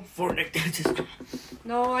whole. Fortnite.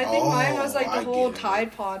 No, I think mine was like the I whole get it.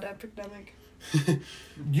 Tide Pod epidemic.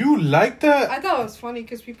 You like that? I thought it was funny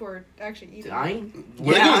because people were actually eating. I it. ain't.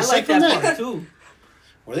 Were they Yeah, getting I sick like from that that? part too.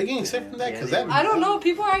 Were they getting sick from that? Yeah, Because they that. were. I don't know.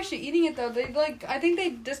 People are actually eating it though. They like. I think they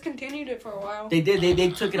discontinued it for a while. They did. They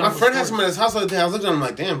took it My off. friend the had some at his house the other day. I was looking at him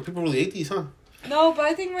like, damn, people really ate these, huh? No, but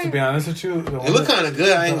I think To be my. honest with you, the It one looked that- kind of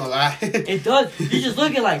good, I ain't gonna lie. It does. You just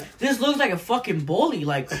look at like this looks like a fucking bully.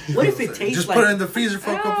 Like what if it tastes Just like? put it in the freezer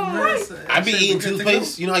for a couple Oh, minutes. I be Shit, eating good to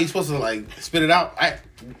toothpaste. You know how you supposed to like spit it out?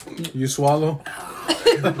 you swallow.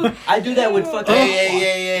 I do that with fucking.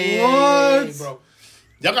 Hey, What? bro.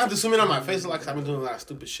 Y'all gonna have to zoom in on my face like I've been doing a lot of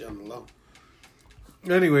stupid shit on the low.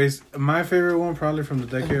 Anyways, my favorite one probably from the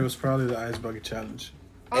decade was probably the Ice Bucket Challenge.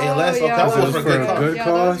 ALS, Oh, yeah, that was was for for a good yeah, cause.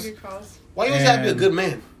 that was a good cause. Why you always have to be a And- good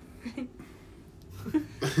man?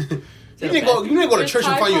 You need to go to church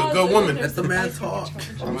and find you a good woman. Let the man talk.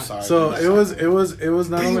 I'm sorry. So it was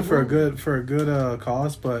not only for a good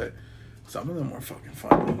cause, but some of them were fucking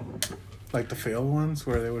funny. Like the failed ones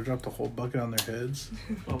where they would drop the whole bucket on their heads.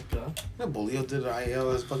 Okay. Bolillo did the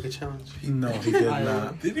ILS bucket challenge. No, he did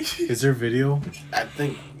not. Did he? Is there video? I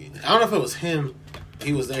think I don't know if it was him.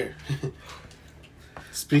 He was there.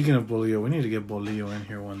 Speaking of Bolillo, we need to get Bolillo in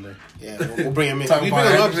here one day. Yeah, we'll bring him in. Talk We about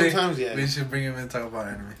bring him up anime. sometimes. Yeah. We should bring him in and talk about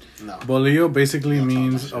anime. No, Bolillo basically Don't talk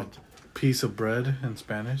means a about piece of bread in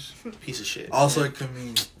Spanish. piece of shit. Also, it could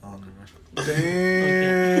mean. Oh, never mind.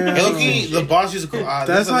 Damn. Hey, look, the boss used to call.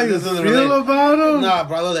 That's how you isn't feel related. about him? Nah,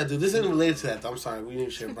 bro, I love that dude. This isn't related to that. I'm sorry. We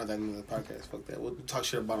didn't share about that in the podcast. Fuck that. We'll talk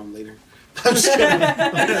shit about him later. I'm just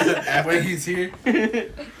kidding. When he's here.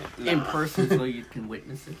 In person, so you can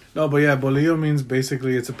witness it. No, but yeah, Bolillo means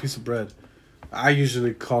basically it's a piece of bread. I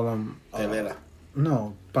usually call them... Telera.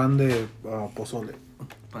 no, pan de pozole.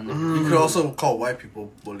 You could also call white people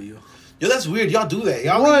bolillo. Yo, that's weird. Y'all do that.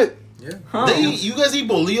 Y'all What? Yeah. Huh? You guys eat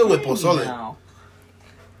bolillo with pozole. Now.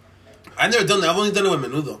 I've never done that. I've only done it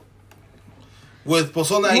with menudo. With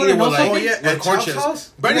pozole, I eat it with no like fucking- with corn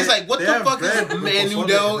chips. Brandy's like, what They the have fuck is bread with menudo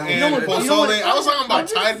pozole. and You know what- pozole? I was talking about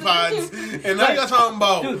Tide Pods, and now y'all talking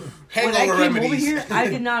about Dude, when I hangover came over remedies. here, I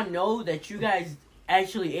did not know that you guys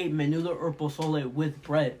actually ate menudo or pozole with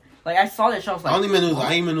bread. Like, I saw that shit, I was like... I only menudo.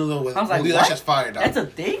 I eat menudo with I was like, bolillo. what? That's just fire, dog. That's a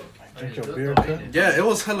thing? Drink your beer, cut. Yeah, it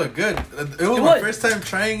was hella good. It was It my was. first time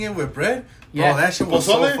trying it with bread. Yeah. Bro, that shit was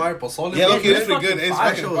Pozole? so fire. Pozole. Yeah, with look, it's bread. pretty good. It's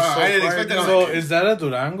fire. fucking was fire. so I didn't fire, expect that. dude. So on is that a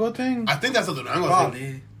Durango thing? I think that's a Durango thing.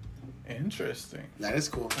 Probably. Interesting. That is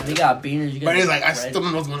cool. They got beaners. You got Brandy's like, I bread. still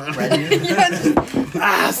don't know what's going on. Bread.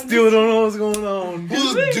 I still don't know what's going on.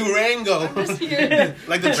 Who's Durango? Just here.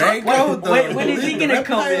 Like the truck? Bro, When is he gonna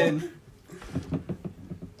come in?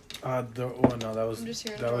 Oh no, that was I'm just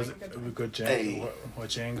here that was enjoying a a good Django. Hey. What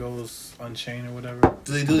Django's Unchained or whatever.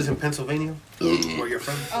 Do they do this in Pennsylvania? Where you're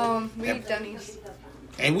from? We eat Denny's.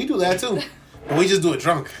 And we do that too. But we just do it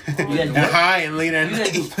drunk. guys and what? high and late at You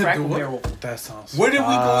guys night. Cracker Barrel. That sounds. Where did we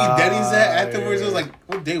go eat Denny's at fire. afterwards? It was like,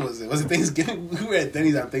 what day was it? Was it Thanksgiving? We were at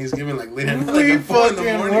Denny's on Thanksgiving, like late at night. We Like 4 in the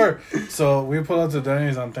fucking morning. were. So we pull up to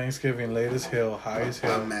Denny's on Thanksgiving, late as hell, high as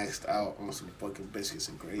hell. I'm maxed out on some fucking biscuits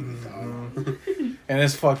and gravy, Mm-hmm. dog. And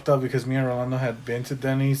it's fucked up because me and Rolando had been to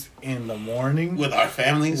Denny's in the morning. With our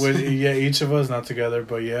families. With each of us, not together,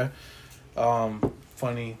 but yeah.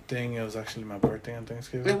 Funny thing, it was actually my birthday on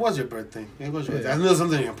Thanksgiving. It was your birthday. It was your Yeah. birthday. I knew it was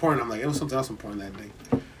something important. I'm like, it was something else important that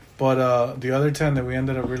day. But the other time that we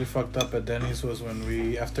ended up really fucked up at Denny's was when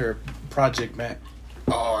we, after Project Matt.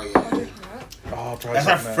 Oh, yeah. Oh, Project That's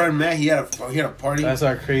our Matt. friend Matt. He had a party. That's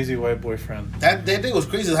our crazy white boyfriend. That day was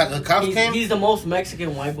crazy. Like, the cops came. He's the most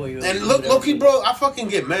Mexican white boy you ever And seen. look, Loki, bro, I fucking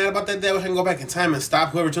get mad about that day. I wish I can go back in time and stop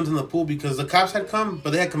whoever jumped in the pool because the cops had come, but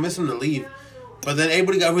they had convinced him to leave. But then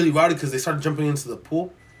everybody got really rowdy because they started jumping into the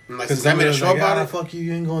pool. And like, Because I made a was show like, about it. fuck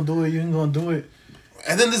you ain't gonna do it, you ain't gonna do it.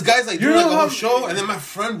 And then this guy's like You doing like know a whole how- show, and then my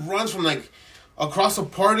friend runs from like across the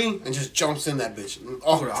party and just jumps in that bitch,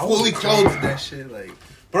 all Bro, I fully was clothed. jumping That shit, like.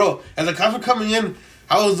 Bro, as the cops were coming in,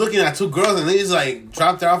 I was looking at two girls and they just like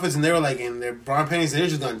dropped their outfits and they were like in their bra and panties and they were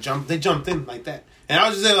just gonna jump. They jumped in like that, and I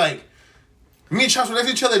was just there like. Me and Charles were next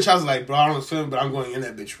to each other, and Charles was like, bro, I don't swim, but I'm going in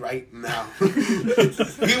that bitch right now. He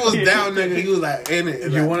was down, nigga. He was like, in it.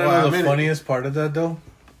 You like, want to bro, know I'm the in it. funniest part of that, though?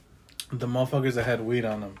 The motherfuckers that had weed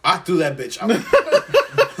on them. I threw that bitch out.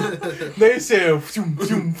 They said, "Phoom,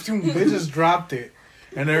 phoom, phoom." They just dropped it.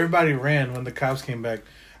 And everybody ran when the cops came back.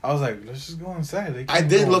 I was like, let's just go inside. They I can't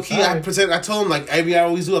did, go low key. I inside. pretend. I told him like every I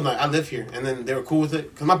always do. I'm like, I live here, and then they were cool with it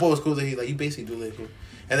because my boy was cool with it. He's like, you basically do live here.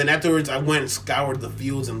 And then afterwards, I went and scoured the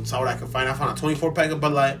fields and saw what I could find. I found a 24 pack of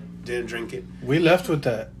Bud Light. Didn't drink it. We left with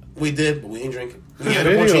that. We did, but we ain't drink it. We There's gave it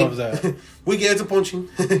to video Ponching. of that. We gave it to Ponching.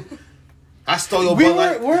 I stole your We Bud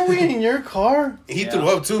Light. weren't we in your car? He threw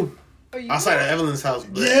up too. Oh, you Outside of Evelyn's house.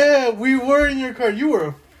 Yeah, we were in your car. You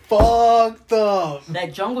were fucked up.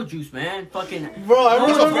 That jungle juice, man. Fucking. Bro, I No,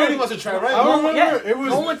 That's what remember. Brady must have tried, right? I No, remember yeah, it was-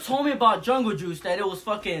 no one told me about jungle juice that it was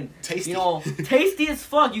fucking Tasty. You know, tasty as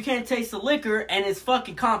fuck. You can't taste the liquor, and it's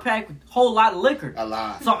fucking compact with a whole lot of liquor. A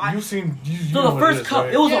lot. So I. You seen you So know the what first it is, cup,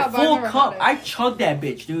 right? it was Yeah, a but I full never cup. had it. I chugged that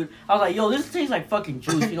bitch, dude. I was like, yo, this tastes like fucking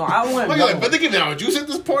juice. You know, I want Like, to like, but they give me our juice at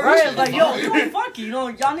this point. Right, This I was like, shit yo, is you fire. fuck you know,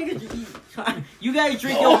 y'all niggas, you guys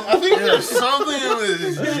drink Oh, your I think there's something in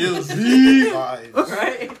this juice. Vibes.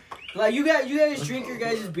 right? Like you guys drink your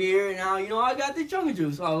guys' beer, and now you know I got the jungle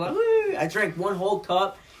juice. So I was like, woo. I drank one whole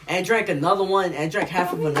cup, and drank another one, and drank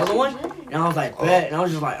half of another one, and I was like, bet, and I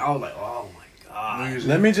was like, oh my god.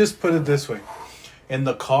 Let me just put it this way. In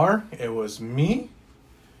the car, it was me,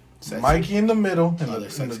 Sexy. Mikey in the middle, Oh, they're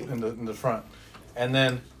sexy. in the front, and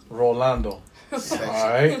then Rolando. Sexy. All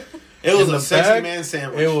right. It was In a the sexy back, man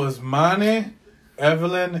sandwich. It was Mane,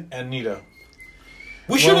 Evelyn, and Nita.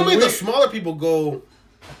 We should have Well, made the we- smaller people go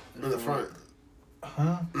in the front.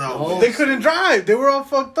 Huh? No. They couldn't drive. They were all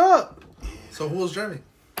fucked up. So who was driving?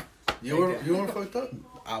 You were fucked up.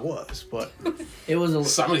 I was, but It was a.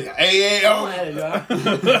 Somebody. Hey, oh.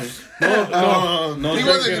 no He drinking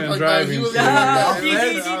wasn't and fucked up. driving. He was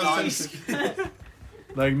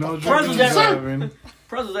Like no First drinking was and that- driving.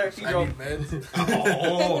 Pretzels there. He I drove. need meds.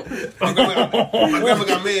 Oh, my grandma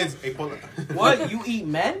got meds. Hey, pull it. What? You eat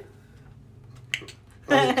men?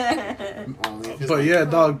 But yeah,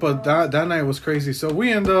 dog. But that night was crazy. So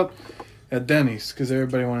we end up at Denny's because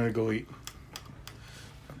everybody wanted to go eat.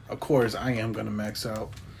 Of course, I am gonna max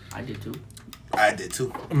out. I did too. I did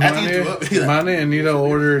too. After you threw up, he like, Mane and Nita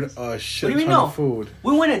ordered a shit What do you ton mean, of food.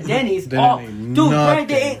 We went to Denny's. They Oh, didn't eat dude, right?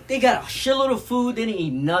 nothing. They got a shitload of food. They didn't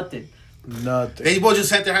eat nothing. Nothing. they both just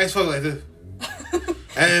sat there high as fuck like this.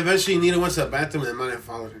 And eventually Nita went to the bathroom and Mane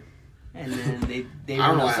followed her. And then they I don't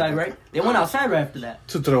went know what outside, happened. right? They went outside right after that.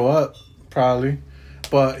 To throw up, probably.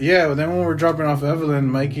 But yeah, then when we're dropping off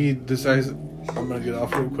Evelyn, Mikey decides, I'm gonna get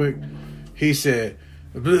off real quick. He said,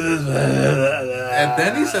 And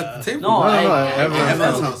Denny's at the table. No, Evelyn's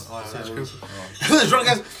Evelyn's house. house. Evelyn's drunk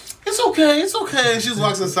as, it's okay. And she just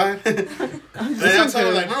walks inside. And I told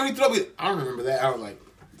her, like, remember he threw up? I don't remember that. I was like,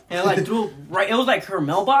 And like threw right. It was like her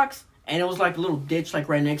mailbox, and it was like a little ditch, like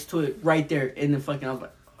right next to it, right there in the fucking. I was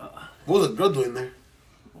like, what was the girl doing there?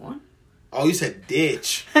 what? Oh, you said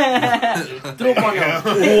ditch. Threw up on her.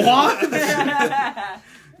 What?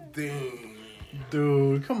 Dang.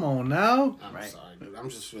 Dude, come on now. I'm sorry, dude. I'm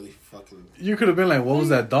just really fucking. You could have been like, what was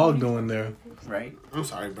that dog doing there? Right. I'm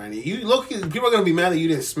sorry, Brandy. You look. People are gonna be mad that you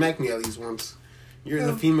didn't smack me at least once. You're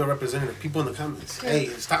the female representative. People in the comments. Hey,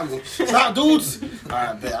 stop me. Stop, dudes.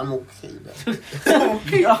 Alright, bet. I'm okay.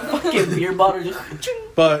 A fucking beer bottle just.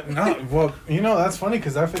 But, no, well, that's funny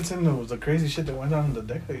because that fits into the crazy shit that went on in the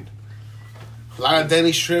decade. A lot of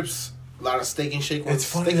daily strips. A lot of steak and shake. It's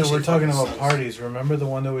funny Steak that and we're Shake talking fucking about sucks. parties. Remember the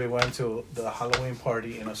one that we went to, the Halloween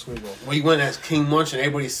party in Oswego? We went as King Munch and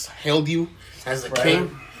everybody hailed you as the Right.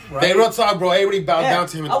 king. Right. They real talk, bro. Everybody bowed Yeah, down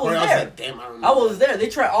to him in I the was party. I was there. like, damn, I don't know. I was there. They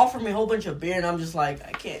tried to offer me a whole bunch of beer, and I'm just like,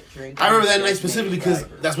 I can't drink. I remember that I'm night just specifically making because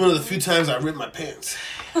driver. that's one of the few times I ripped my pants.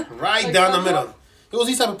 Right Like down the SpongeBob? middle. It was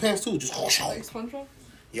these type of pants too. Just Like SpongeBob?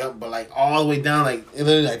 yep, but like all the way down, like it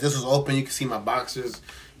literally like this was open. You could see my boxers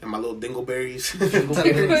and my little dingleberries.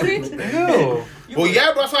 Ew. Well,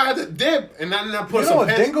 yeah, bro. That's why I had to dip and not put You know some what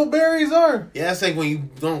pants. dingleberries are? Yeah, it's like when you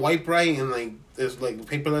don't wipe right and like there's like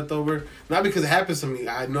paper left over. Not because it happens to me.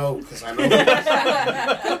 I know because I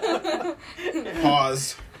know.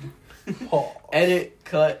 Pause. Edit,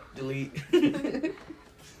 cut, delete.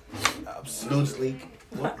 News leak.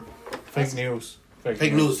 Fake news.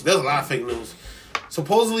 Fake news. There's a lot of fake news.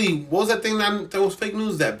 Supposedly, what was that thing that was fake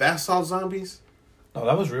news? That bath salt zombies? No,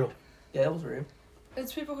 that was real. Yeah, that was real.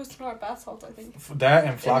 It's people who snort bath salts, I think. That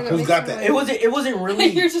and They're gonna Flacco. Who's make got some, that? like- It wasn't really.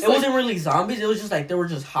 You're just it like- wasn't really zombies. It was just like they were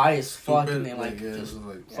just high as fuck, and they Stupid, like yeah, just it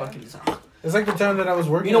was like- fucking zombies. It's like the time that I was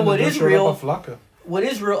working. You know and what the is dude showed real? up at Flacco. What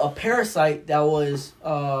is real? A parasite that was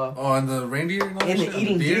Oh, and the reindeer? And all in that the shit?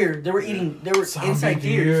 eating deer. They were eating. They were Zombie inside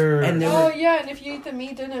deer. deers, and they Oh, were. yeah, and if you eat the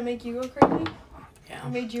meat, didn't it make you go crazy? Yeah.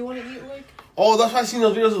 It made you want to eat, like... Oh, that's why I seen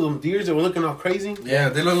those videos of them deers that were looking all crazy. Yeah,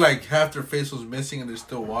 they look like half their face was missing and they're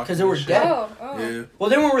still walking. 'Cause they were and shit. dead. Oh. Yeah. Well,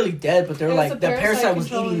 they weren't really dead, but they were It was like the the parasite was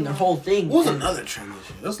controlling eating the them. whole thing. What was And- another trend this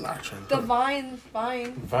year? There was a lot of trends. The Vine.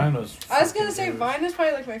 Vine was. I was gonna say fucking Vine is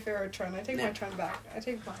probably like my favorite trend. I take Yeah. my trend back. I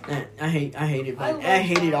take Vine. Man, I hated I Vine. love I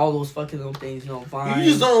hated Vine. all those fucking little things, Vine. You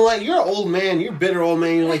just don't like. You're an old man. You're a bitter old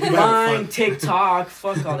man. You're like you having Vine, fun. TikTok,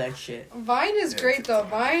 fuck all that shit. Vine is great though.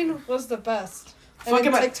 Vine was the best. And Fuck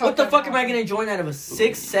then am I, TikTok what the got fuck am I happy. gonna join out of a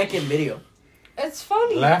 6-second video? It's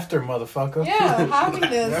funny. Laughter, motherfucker. Yeah,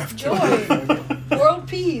 happiness, joy, world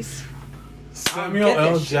peace. Samuel Get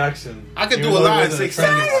L. this shit. Jackson. I could Even do a though lot he in wasn't 6 a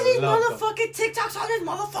trend, seconds. I These loved him. motherfucking TikToks on this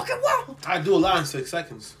motherfucking world. I do a lot in 6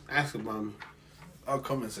 seconds. Ask about me. I'll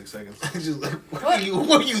come in 6 seconds. Just like, what are you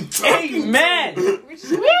talking? Amen. We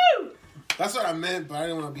just- Woo! That's what I meant, but I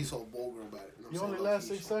didn't want to be so vulgar about it. You only last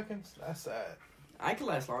 6 seconds? That's sad. I can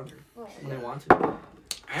last longer Oh, when I want to.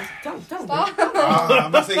 Tell him, Stop. I'm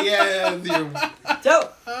about to say yeah.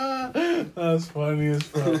 Tell. That's funny as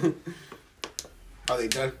fuck. Are they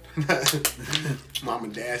done? Mom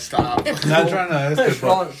and Dad, stop. Not trying to ask it,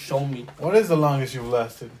 but Show me. what is the longest you've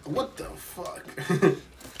lasted? What the fuck?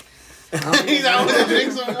 don't He's out with the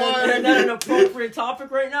drink some Is that water. an appropriate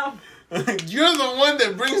topic right now? You're the one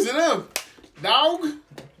that brings it up, dog.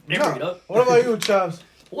 Bring it up. What about you, Chops?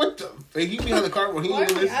 What the? Hey, he behind the cardboard. He Why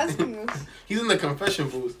in are we this. asking this? He's in the confession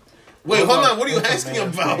booth. Wait, What hold about- on. What are you what's the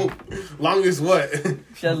asking man about? Longest what?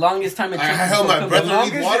 The longest time it I took. held my to breath come on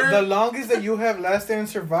out. these water? The longest that you have lasted in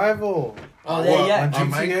survival. Oh, there, yeah. On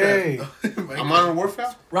On GTA. Minecraft. I'm Modern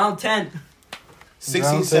Warfare. Round 10.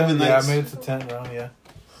 67 Yeah, I nights. made it to 10th round. Yeah.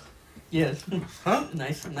 Yes. Huh?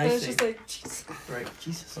 Nice, And nice. it's just like, Jesus. Right.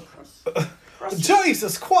 Jesus Christ.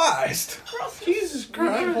 Jesus Christ. Jesus We need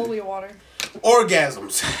Christ. holy water.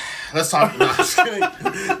 Orgasms. Let's talk. No, I'm just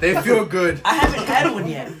kidding. They feel good. I haven't had one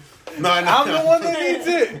yet. No, I'm the one that needs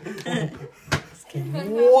it.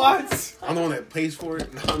 What? I'm the one that pays for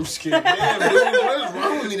it. No, I'm just kidding. Damn, dude, what is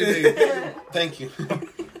wrong with me today? Thank you.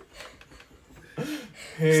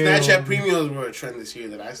 Snapchat premiums were a trend this year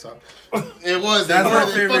that I saw. It was. They That's were. my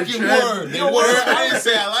They favorite fucking trend. were. They You know were. what? I didn't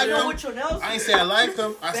say I You liked know them. which one else? I didn't say I liked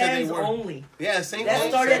them. I said Fans they were. only. Yeah, same That thing.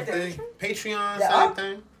 started Same at thing. Patreon, Yeah. same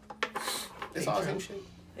thing. It's all the same shit.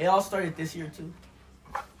 It all started this year too.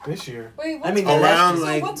 This year. Wait, what's I mean, fans- around, so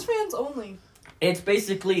like- what's fans only? It's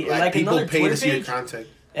basically Like, like people another pay Twitter to see your page. content.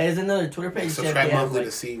 It's another Twitter page. that Subscribe they have, monthly like,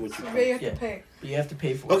 to see what you. They have Yeah. to pay. you have to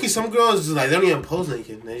pay for. Okay, it. some girls just like they don't even pose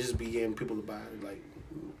naked. They just be getting people to buy it. Like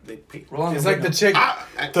they pay. Roll on It's the like the window. chick.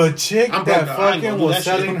 I- The chick I'm that broke, though. I ain't fucking gonna do was that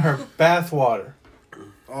shit. selling her bath water.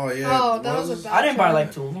 Oh yeah. Oh, that was a bad I didn't buy trend.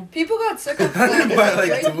 like 2 of them. People got sick of I didn't that. buy like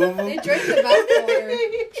They 2 of them. They drank the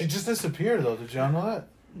bathwater. She just disappeared though. Did y'all know that?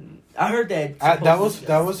 I heard that.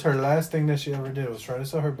 That was her last thing that she ever did was try to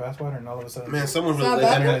sell her bathwater, and all of a sudden, Man, someone It's really not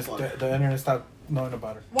laid bad. that the, back. the internet stopped knowing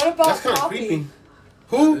about her. What about That's kind of Poppy? creepy.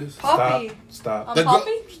 Who Poppy. Stop. The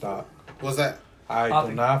Poppy? Stop. was that? I Poppy.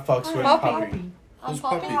 do not fucks with Poppy. Poppy. I'm Who's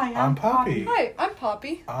Poppy. Poppy? I'm Poppy. Hi, I'm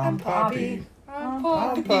Poppy. I'm Poppy. I'm I'm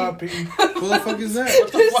Poppy. Poppy. Who the fuck is that?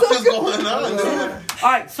 What the fuck is going on? dude? All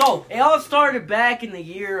right, so it all started back in the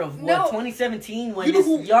year of No. 2017 when You know this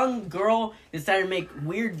who- young girl decided to make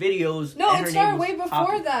weird videos. No, and it her started name was way before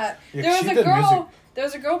Poppy. that. Yeah, There was she a did girl. music. There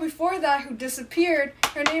was a girl before that who disappeared.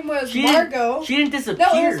 Her name was She Margot. Didn't, she didn't disappear.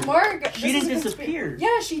 No, it was Margot. She didn't disappear.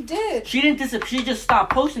 Yeah, she did. She didn't disappear. She just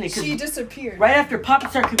stopped posting it She because disappeared. right after Poppy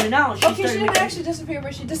started coming out, she Okay, started she didn't making. actually disappear,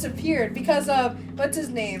 but she disappeared because of what's his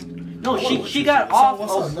name? No, she got off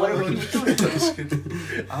of whatever he was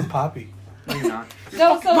doing. I'm Poppy. No, you're not.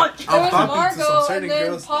 No, so much. there was Poppy to some Margot, certain and then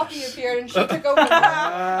girls. Poppy appeared, and she took over.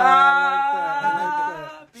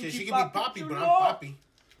 Shit, she could be Poppy, but I'm Poppy.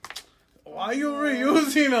 Why you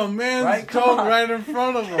reusing a man's Right, come joke on. right in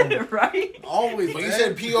front of him? Right? Always. But you man.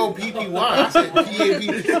 said Poppy. I said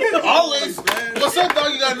PAP. Always. What's up,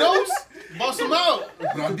 dog? You got notes? Bust them out.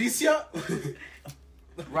 Grandicia?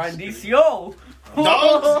 Ryan DCO.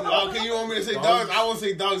 Dogs? Okay, you want me to say dogs? I won't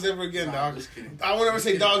say dogs ever again, dog. Just kidding. I won't ever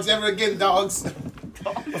say dogs ever again, dogs.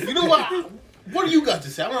 You know what? What do you got to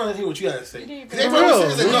say? I want to hear what you got to say. 'Cause everybody real,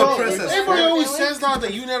 always says real. that, no, Princess. everybody always Really? says dog,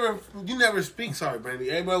 that you never speak. Sorry, Brandy.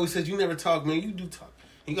 Everybody always says you never talk, man. You do talk.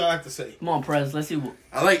 You got a lot to say. Come on, Prez. Let's see.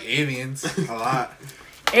 I like aliens a lot.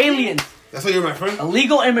 Aliens. That's why you're my friend.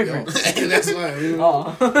 Illegal immigrants. That's why.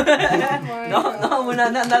 Oh. my no, God. no, we're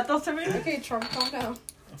not those two. Okay, Trump, calm down.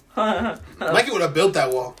 Mikey would have built that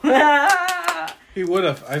wall. He would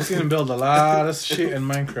have. I've seen him build a lot of shit in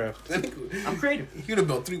Minecraft. I'm creative. He would have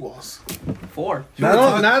built 3 walls. 4. Not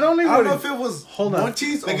only I don't would know he, if it was Hold on.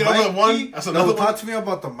 Monchis or Make it another Mikey. one. That's another No, one. talk to me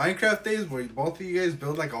about the Minecraft days where both of you guys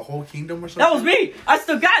built like a whole kingdom or something. That was me. I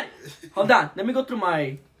still got it. Hold on. Let me go through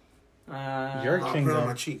my. Your I'll put it on kingdom.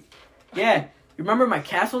 my cheek. Yeah. You remember my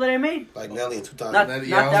castle that I made? Like Nelly in 2000. Not, That- not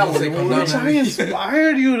yeah, I was that gonna one. say, The come one down, with- I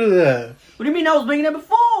inspired you to that. What do you mean I was making it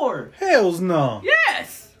before? Hells no.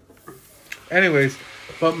 Yes. Anyways,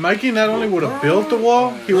 but Mikey not only would have built the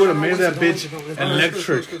wall, he would have made that bitch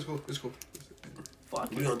electric. It's cool.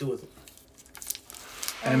 Fuck What are you it. going to do with it?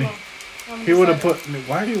 And he would have put.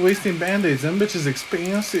 Why are you wasting band-aids? Them bitches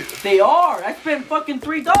expensive. They are. I spent fucking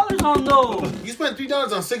 $3 on those. You spent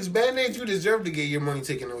 $3 on 6 band-aids, you deserve to get your money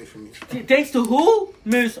taken away from you. Thanks to who?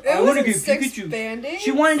 Miss. It I want to wasn't get 6 Pikachu. band-aids.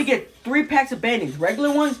 She wanted to get 3 packs of band-aids.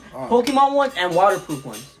 Regular ones, Pokemon ones, and waterproof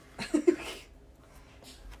ones.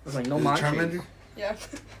 I was like, no Is it mantra. Charmander? Yeah.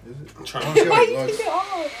 I'm trying Oh, to shit. Why you Looks. keep it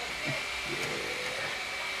off?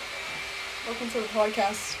 Welcome to the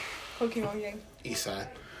podcast, Pokemon Gang. East side.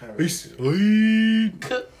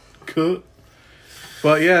 Cut.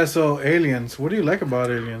 But yeah, so aliens. What do you like about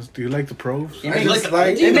aliens? Do you like the pros? They I make, just good,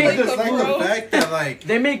 like, they I make just good like food. the fact that like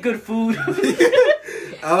They make good food.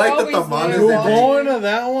 I like the Always tamales. there. You that they- going to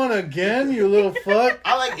that one again, you little fuck?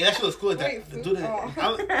 I like that shit looks cool. Wait, That dude, oh. I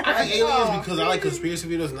like aliens because I like conspiracy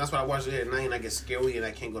videos, and that's why I watch it at night and I get scary and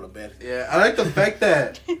I can't go to bed. Yeah, I like the fact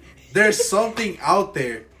that there's something out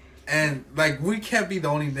there, and like we can't be the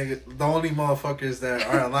only motherfuckers that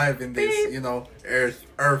are alive in this, Earth, you know? Earth.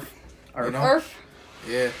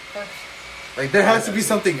 Yeah, Earth. like there has to be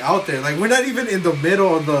something out there. Like we're not even in the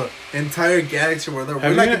middle of the entire galaxy, where we're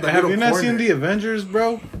Have like you, in the have middle you not corner. seen the Avengers,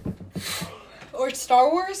 bro? Or Star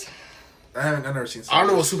Wars. I never seen. I don't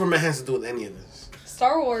know what Superman has to do with any of this.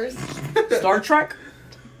 Star Wars. Star Trek.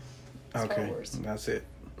 Okay, Wars. that's it.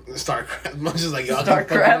 StarCraft. Much as like y'all StarCraft.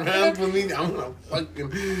 fucking around with me, I'm gonna fucking.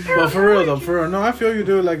 But for real though, for real, no, I feel you,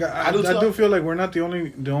 dude. Like I do too. do feel like we're not the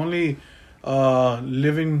only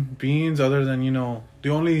living beings other than the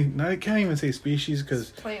only. I can't even say species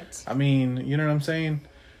because Plants. I mean, you know what I'm saying.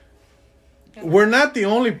 We're not the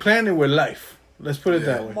only planet with life. Let's put it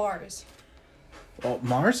that way. Mars. Oh,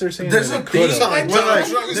 Mars? They're saying There's that a it thing- could You sound like Well, like,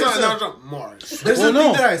 Donald Trump. You sound like Donald Trump. Mars. There's Well, a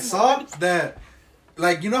thing no. that I saw that,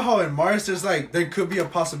 like, you know how in Mars there's like there could be a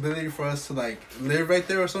possibility for us to like live right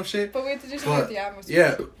there or some shit. But we have to do something But with the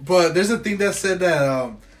atmosphere. yeah, but there's a thing that said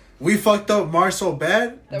that we fucked up Mars so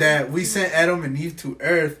bad that we sent Adam and Eve to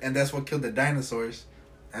Earth, and that's what killed the dinosaurs.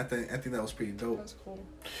 I think that was pretty dope. That's cool.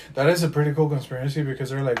 That is a pretty cool conspiracy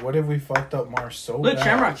because they're like, what if we fucked up Mars so Look, bad?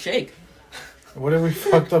 Shamrock Shake. What if we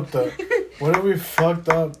fucked up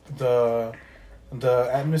the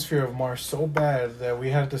atmosphere of Mars so bad that we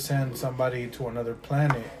had to send somebody to another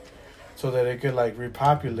planet so that it could like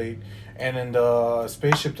repopulate, and then the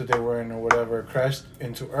spaceship that they were in or whatever crashed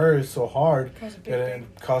into Earth so hard Caused a big that bang.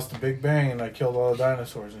 it caused a big bang and like killed all the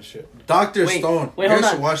dinosaurs and shit. Dr. Wait, Stone. wait, you hold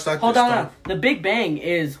guys on. should watch Dr. Hold Stone. on. The Big Bang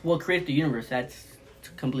is what created the universe. That's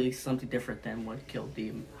completely something different than what killed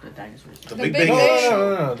the dinosaurs. The The Big Big Bang.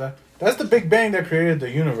 Bang. No. That's the Big Bang that created the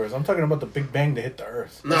universe. I'm talking about the Big Bang that hit the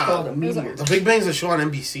Earth. It's called a Nah, meteor. the Big Bang's a show on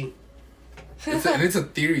NBC. It's a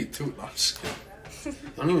theory too. No, I'm just kidding.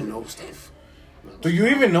 I don't even know stuff. Do you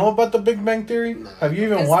even know about the Big Bang Theory? Nah. Have you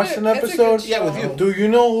even It's watched a- an it's a good episode? show. Yeah, with you. Do you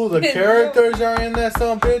know who the No. characters are in that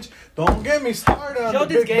son bitch? Don't get me started on the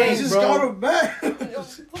Sheldon's Big gay. Bang, He just bro. got her back.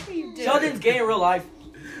 What are you doing? Sheldon's gay in real life.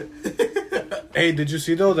 Hey, did you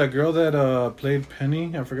see though that girl that played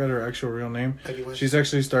Penny? I forgot her actual real name. Peggy West. She's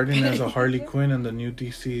actually starting as a Harley Quinn in the new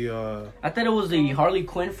DC. I thought it was the Harley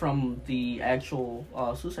Quinn from the actual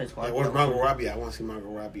Suicide Squad. Like, where's Margot Robbie? I want to see Margot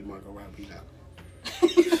Robbie now.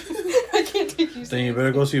 I can't take you Then you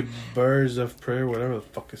better go see Birds of Prey, whatever the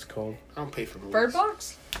fuck it's called. I don't pay for movies. Bird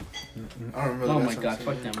Box? I don't remember. Oh the my last god, time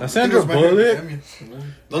fuck them. That's Sandra Bullock.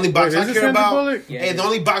 The only box Wait, I is it care Sandra about. Bullock? Yeah. Hey, the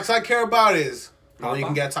only box I care about is Hot you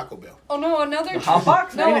can box? get at Taco Bell. Oh no, another A hot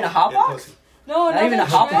box? Not No. even a hot Yeah, box? pussy. No, Not even a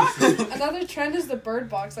hot trend. box? Another trend is the Bird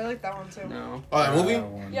Box. I like that one too. No. Oh, that movie?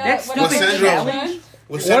 Yeah, That when I was stupid a Sandra- kid, With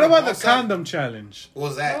What Sandra about the Bullock? condom challenge? What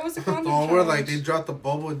was What that? was the condom Oh, where like challenge? they dropped the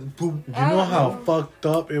bubble and then boom. You know how Oh. fucked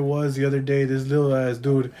up it was the other day? This little ass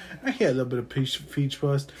dude, he had a little bit of peach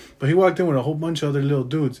bust, but he walked in with a whole bunch of other little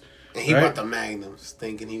dudes. And he Right. bought the Magnums,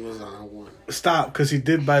 thinking he was on one. Stop, because he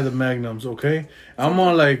did buy the Magnums, okay? I'm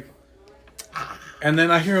all like, and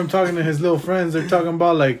then I hear him talking to his little friends. They're talking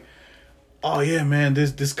about like, oh yeah, man,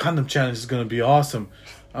 this condom challenge is gonna be awesome.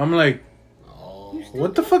 I'm like, Oh.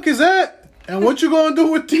 what the fuck is that? And what you gonna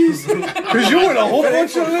do with these? Because you with a whole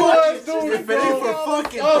bunch of little ass dudes, If it ain't bro. for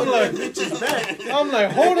fucking, I'm like, bitches back. I'm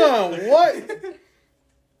like, hold on, what?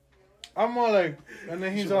 I'm all like, and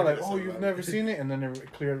then he's all like, oh, you've never seen it? And then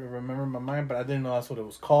it clearly remembered my mind, but I didn't know that's what it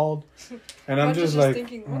was called. And I'm Bunch of just just like,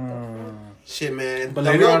 thinking, what the Shit, man. But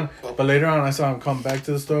The later milk- on, I saw him come back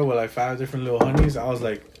to the store with like 5 different little honeys. I was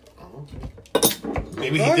like, Oh.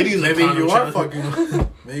 Maybe he did use a Maybe condom you are challenge. fucking.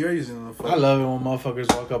 Maybe you're using the fuck. I love it when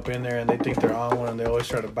motherfuckers walk up in there and they think they're on one and they always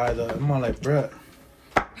try to buy the. I'm all like, bruh.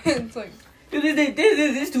 It's like, Dude,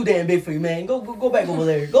 this too damn big for you, man. Go back over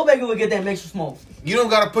there. Go back over and get that extra smoke. You don't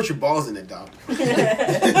gotta put your balls in it, dog.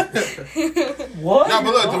 What? Nah,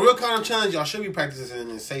 but look, the real condom challenge y'all should be practicing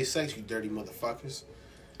is safe sex, you dirty motherfuckers.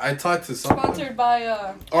 I talked to someone. sponsored by,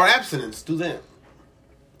 Or abstinence, do that.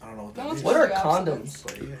 I don't know what No that one's is. What are supposed to do condoms?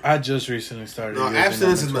 But yeah. I just recently started. No, using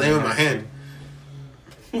abstinence them is in the name of my hand.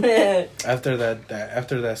 2019.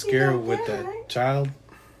 After that scare with that child.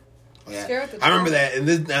 Oh, yeah. Scare with the I remember child. that. In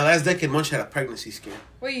this last decade, Munch had a pregnancy scare.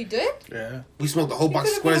 Wait, you did? Yeah. We smoked a whole You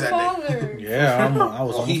box of could have squares been a that day. father. Yeah, I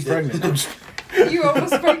was Oh, he almost did. pregnant. You were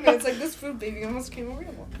almost pregnant. It's like this food baby almost came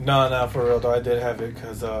real. No, for real though, I did have it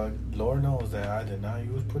because Lord knows that I did not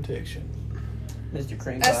use protection. Mr.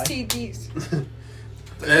 Crane Pie. STDs.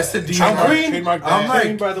 That's the D. I'm mark. clean. Trademark I'm that.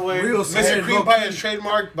 Cream, by the way. real Mr. scared, Cream low Pie key. is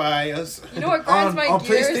trademarked by us. You know what grinds my on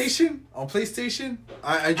gears? PlayStation,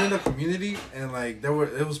 I joined a community and like there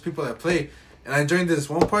was people that play, and I joined this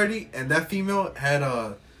one party and that female had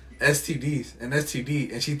STDs and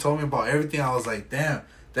STD, and she told me about everything. I was like, damn,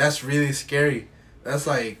 that's really scary. That's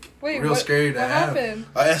like Wait, real what, scary to what have happened?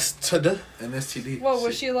 S to the. an STD. What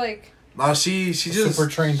was she like? No, she just Super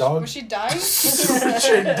trained dog. Was she dying? super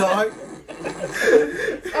trained dog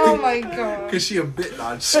Oh my god. because she a bit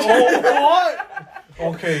dodge. What?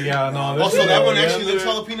 Okay, yeah, no. this Also, is that a one actually regular- licks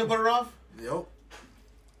all the peanut butter off? Yo,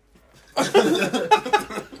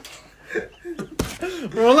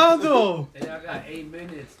 Ronaldo. Hey, I got 8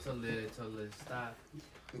 minutes till it stop.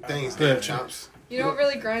 Thanks, damn chops. You know what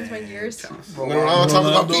really grinds my gears? When Ronaldo talks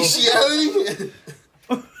about Ronaldo. bestiality.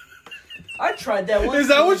 I tried that one. Is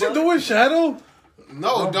that what you do with Shadow?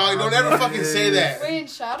 No, dog, don't ever fucking say that. Wait, in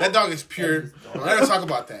Shadow? That dog is pure. Don't ever talk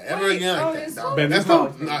about that ever Wait, again oh, like that, it's dog. not- That's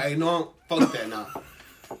not. Nah, hey, no, fuck that, nah.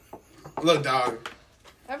 Look, dog.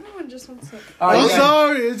 Everyone just wants to. I'm yeah.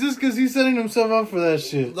 sorry. It's just because he's setting himself up for that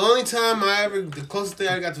shit. The only time the closest thing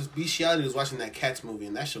I got to bestiality was watching that Cats movie,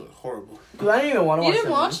 and that shit was horrible. Dude, I didn't even want to You watch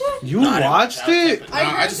didn't watch it? You watched it? Nah, I I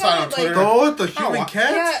heard just saw it on that, Twitter. Oh, with the Oh, human wow.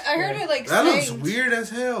 cats? Yeah, I heard it like That looks sank. weird as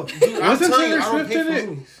hell. Dude, I'm Wasn't telling you, Taylor I don't Swift pay in for it?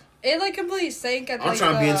 movies. It like completely sank at I'm like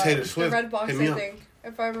trying to be in Taylor the Swift. Red Box, Hit me I up. think.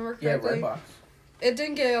 If I remember Yeah, correctly. Redbox. It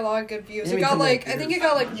didn't get a lot of good views. Didn't It got come like, out I think it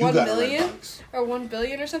got like You 1 got a million Redbox. or 1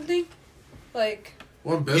 billion or something. Like,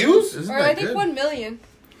 1 billion? Views? Isn't or that I think good? 1 million.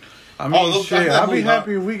 I mean, Oh, look, shit. that I'll be movie,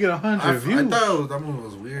 happy if we get I 100 views. thought that movie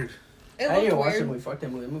was weird. It I didn't looked watch that weird. movie. Fuck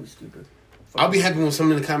that movie. That movie's stupid. I'll be happy when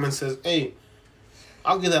someone in the comments says, "Hey,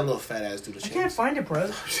 I'll give that little fat ass dude a I can't chance." find it, bro.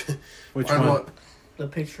 Which Why one? not? The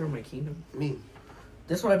picture of my kingdom. Me.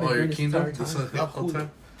 That's what I've been Oh, your doing this kingdom? entire This time. is the whole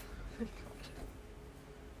time?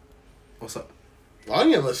 What's up? Oh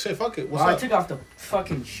yeah, let's shit. Fuck it. What's Well, I up? took off the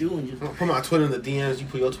fucking shoe and just. I'll put my Twitter in the DMs. You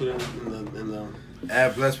put your Twitter in the.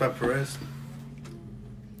 At Blessed by Perez.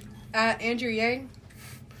 At Andrew Yang.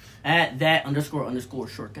 At that __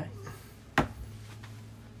 short guy.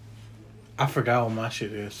 I forgot what my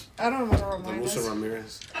shit is. I don't remember what The mine is. Russo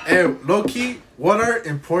Ramirez. Hey, low key, what are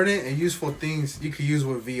important and useful things you could use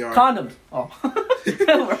with VR? Condoms. Oh.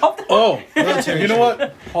 We're off the- Oh, Military you know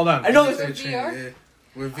what? Hold on. I know With it's. VR? Yeah.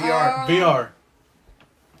 With VR. VR.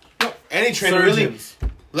 Any trainer really Surgeons.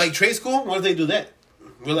 like trade school? What if they do that?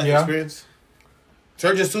 Real life Yeah. experience.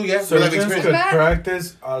 Surgeons too, yeah. Real life Surgeons could experience.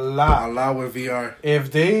 practice a lot. Allow with VR.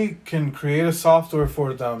 If they can create a software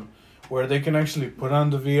for them where they can actually put on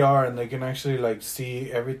the VR and they can actually like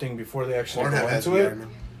see everything before they actually Pornhub go has into VR, it. man.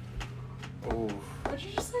 Oh. What'd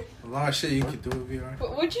you just say? A lot of shit you could do with VR.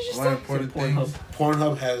 What'd you just One say? important Pornhub. things.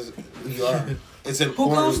 Pornhub has VR. It's Who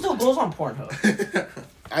important. goes still goes on Pornhub?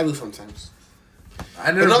 I do sometimes.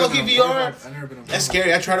 I But no, been look, on VR, Pornhub. I never been on That's Pornhub.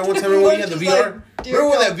 scary. I tried it one time. Remember when you had the Just VR? like, dear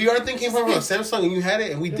Remember where God. that VR thing came from Samsung and you had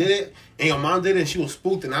it and we did it and your mom did it and she was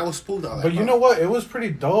spooked and I was spooked. I was like, But you know what? It was pretty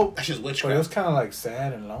dope. that's just But it was witchcraft. kind of like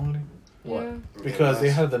sad and lonely. What? Yeah. Because Yeah, they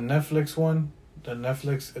had the Netflix one, the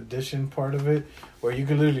Netflix edition part of it, where you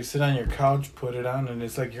could literally sit on your couch, put it on, and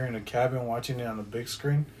it's like you're in a cabin watching it on a big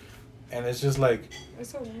screen. And it's just like,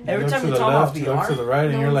 It's so weird. Every look time to you the talk about left, look to VR, the right,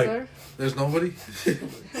 and No you're one's like, there? There's nobody?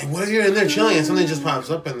 What if you're in there chilling and something just pops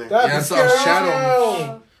up in there? that's Yeah, I a saw scary Shadow.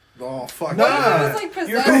 show. Oh, fuck Nah. that. It's like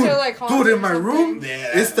You're- possessed or like haunted Dude, in or my something. room, Yeah.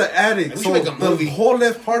 it's the attic. We should So make a movie. the whole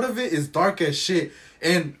left part of it is dark as shit.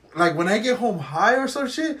 And like when I get home high or some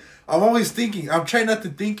shit, I'm always thinking. I'm trying not to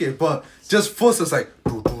think it, but just footsteps like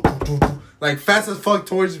doo, doo, doo, doo, doo, like fast as fuck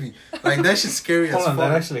towards me. Like that shit's scary as Hold on, fuck.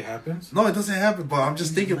 that actually happens? No, it doesn't happen. But I'm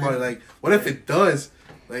just thinking about it. Like, what if it does?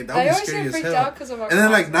 Like that I would be always scary get as freaked hell. out because of our And then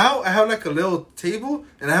like closet. now I have like a little table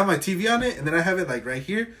and I have my TV on it and then I have it like right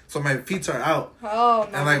here so my feet are out. Oh,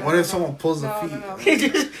 no. And like no, what no, if no. someone pulls the No, feet? no,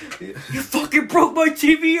 no. you fucking broke my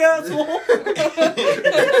TV, asshole.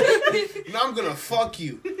 Now I'm gonna fuck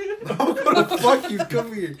you. I'm gonna fuck you.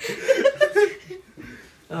 Come here.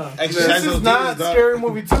 Exercise This those is not demons, dog. Scary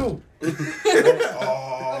Movie 2.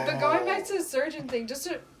 Oh. But going back to the surgeon thing, just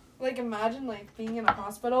to like imagine like being in a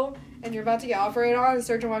hospital and you're about to get operated on, and the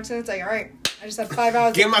surgeon walks in, it's like, all right, I just had 5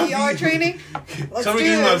 hours Get of my VR V- training. Let's Somebody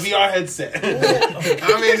do give me my this. VR headset.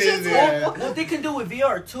 I'm in this. Yeah. What they can do with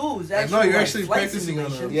VR too is No, actually you're like actually flight practicing on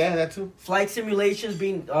simulations. Yeah, that too. Flight simulations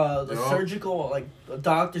being the Yeah. surgical, like a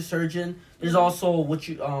doctor, surgeon. There's also what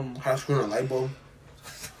you How to screw in a light bulb.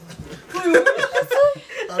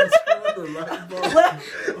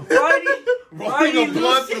 Rolling a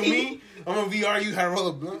blunt through me. I'm a VR. You had to roll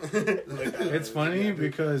a blunt. It's funny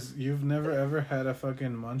because you've never ever had a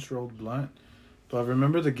fucking munch rolled blunt. But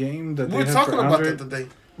remember the game that We they were had talking for about Android? that today.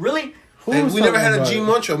 Really? Who And was we never talking had a about G it?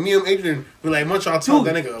 Muncho. Me and Adrian were like, Muncho, I'll tell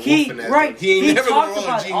Dude, that nigga a he wolf in that. right. He ain't He never gonna talks roll a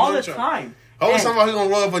about G it all the Muncho. time. I was And talking about he gonna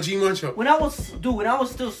roll up a G Muncho. when I was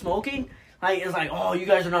still smoking, like it's like, oh, you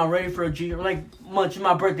guys are not ready for a G. Or like, Munch, it's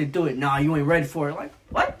my birthday, do it. Nah, you ain't ready for it. Like,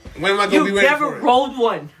 what? When am I gonna You be ready never for it? rolled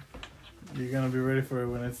one. You're gonna be ready for it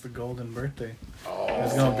when it's the golden birthday. Oh.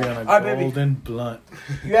 It's gonna be on a Alright, baby. golden blunt.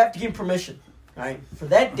 You have to give permission. Alright, for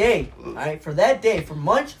that day, for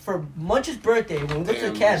Munch's birthday, when we go to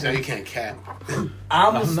Damn, the so cabin, you can't cap.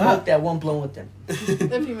 I'm gonna I'm smoke not. that one blunt with him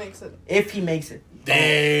If he makes it. if he makes it.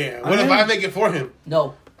 Damn. What I if am- I make it for him?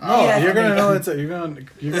 No, Oh, Yeah. you're gonna know you're gonna.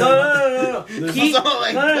 No. He, Sound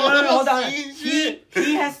like no, hold on. pussy and shit.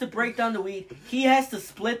 He has to break down the weed. He has to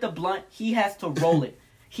split the blunt. He has to roll it.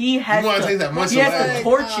 He has You wanna to. take that muscle He has out. to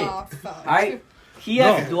torch it. Oh, fuck. Alright? He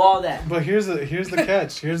has No. to do all that. But here's the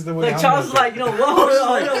catch. Here's the way. Like I'm Charles is gonna like, whoa,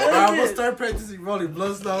 what I'm gonna is this? start practicing rolling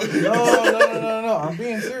blunts now. do it. No. I'm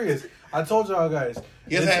being serious. I told y'all guys.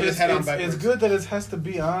 He has to have his head on it's backwards. good that it has to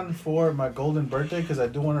be on for my golden birthday because I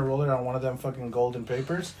do want to roll it on one of them fucking golden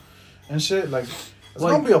papers and shit. Like, it's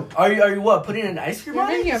gonna be a. Are you what? Putting an ice cream You're on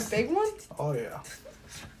making it? a big one? Oh yeah.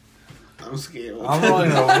 I'm scared. I'm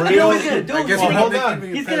rolling a You know what real. he's gonna do? I guess Well, we're hold not on.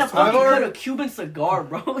 making He's it gonna past fucking five. put a Cuban cigar,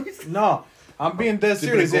 bro. No, I'm being dead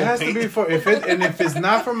Dip it in serious. It gold has to paint. be for if it's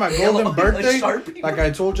not for my golden Like birthday. Sharpie, Like I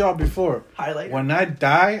told y'all before, highlighter. when I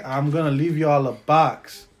die, I'm gonna leave y'all a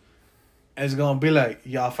box. It's gonna be like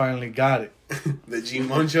y'all finally got it. The G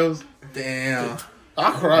Munchos. Damn.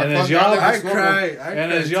 I cry. And as Fuck, y'all- never I smoke cry. them.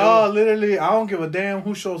 And as y'all literally, I don't give a damn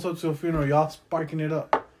who shows up to a funeral. Y'all sparking it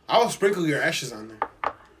up. I will sprinkle your ashes on there.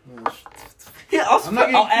 Yeah, I'll, I'm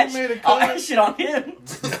not I'll getting ash, cremated, I'll cuz. ash shit on him.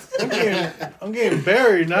 I'm getting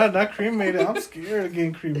buried, not cremated. I'm scared of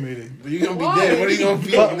getting cremated. But you're gonna be Why? dead. What are you gonna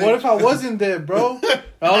be? But what if I wasn't dead, bro?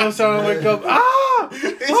 All of a sudden I wake up,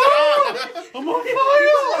 I'm on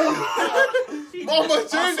fire. Mama,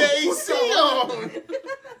 turn the AC on.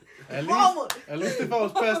 At least if I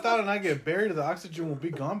was passed out and I get buried, the oxygen will be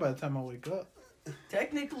gone by the time I wake up.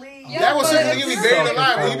 Technically, Yeah, That was but something you be buried So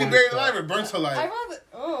alive. Will you if be I buried wake alive or burnt I'd alive? rather.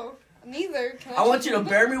 Oh, neither. Can I want you to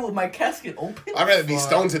bury me with my casket open. I'd rather be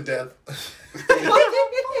stoned to death.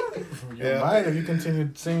 You Yeah. might if you continue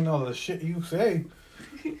saying all the shit you say.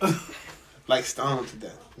 Like stoned to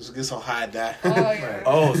death. Just get so high I die. Oh, yeah.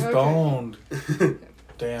 Oh, Okay. stoned.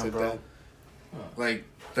 Damn, To bro. death. Like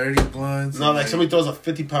 30 blunts. No, and, like somebody throws a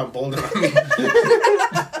 50-pound boulder on me.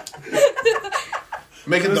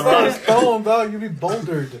 Make it It's the not rock. stoned, dog. You be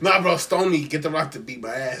bouldered. Nah, bro, stone me. Get the rock to beat my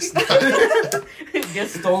ass. Get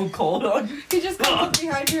stone cold on you. He just comes up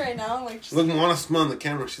behind you right now, like. Just, Look, I want to smell on the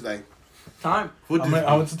camera. She's like, Time. What did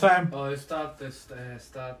What's the time? Oh, stop this.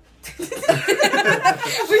 Stop. we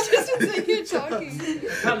just been sitting here talking.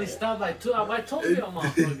 Probably stop like 2 hours. I told you,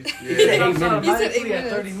 motherfucker. Yeah. It stops He said 8 automatically at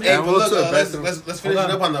 30 minutes. hey, Yeah, but we'll look, to the let's bathroom. finish it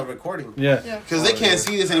Hold up on. on the recording. Yeah. Yeah. Because they can't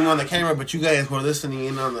see this anymore on the camera, but you guys who are listening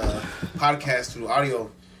in on the podcast through audio,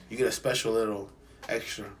 you get a special little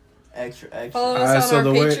extra. Extra. Follow Alright, us so on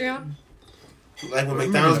our the way- Patreon. Like when We're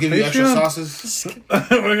McDonald's making give a you extra Patreon? sauces.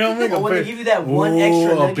 We're gonna make Oh, when they a give you that one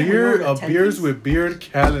extra nugget when you're in a 10 beers piece? with beard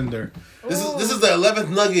calendar. This is the 11th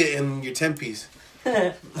nugget in your 10 piece.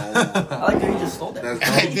 I like that you just stole that. That's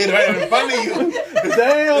I did right in front of you.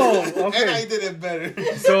 Damn. And I Okay. did it better.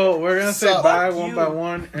 So we're gonna say So- bye Fuck one you. by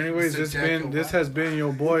one. Anyways, Mr. this has been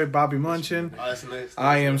your boy Bobby Munchin. Oh, that's nice.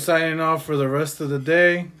 I am signing off for the rest of the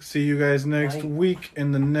day. See you guys next Night. week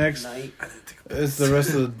in the next. Night. It's the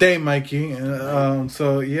rest of the day, Mikey.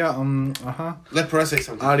 So yeah. Let Perez say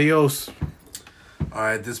something. Adios. All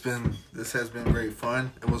right, this has been very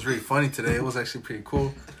fun. It was really funny today. It was actually pretty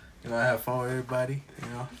cool. You know, I have fun with everybody. You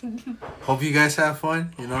know, hope you guys have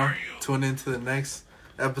fun. You know, tune into the next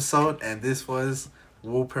episode. And this was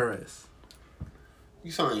Wu Perez.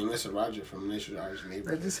 You sound like Mr. Roger from Mr. Roger's I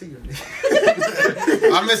neighborhood. just say your name.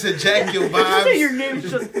 I'm Mr. Jack, your Say your vibes. name,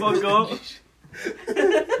 shut the fuck up.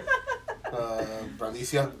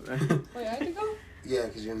 Brandicia. Wait, I had to go? Yeah,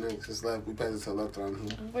 because you're next. It's left. We passed it to left around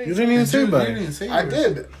here. Wait, You didn't even say bye. I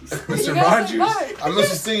did. Mr. you guys said Rogers. bye. I'm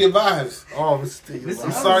Mr. Steal Your Vibes. Oh, Mr. Mr.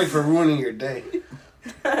 I'm sorry for ruining your day.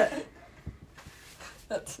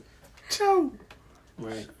 That's... Ciao.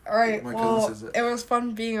 Wait. Alright, My well, cousin says it was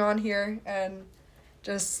fun being on here and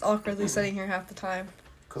just awkwardly sitting here half the time.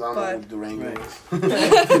 Because I don't know what Durango Right. is.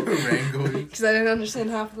 Rango. Because I didn't understand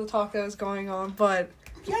half of the talk that was going on. But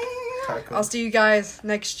Taco. I'll see you guys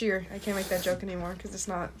next year. I can't make that joke anymore because it's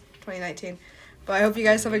not 2019. But I hope you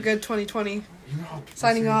guys have a good 2020.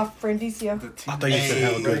 Signing off, Brandicia. I thought you said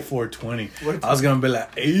have a Hey. good 420. I was gonna be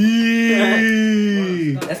like,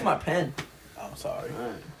 hey. That's my pen. I'm sorry.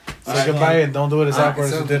 Alright, Say goodbye and don't do it as awkward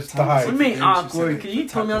as you did to What hide. do you mean awkward? Can you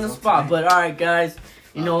tell me on the spot? But alright, guys.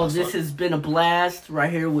 You know, this has been a blast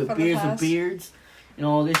right here with From the Beers with past. Beards. You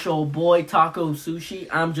know, this your boy Taco Sushi.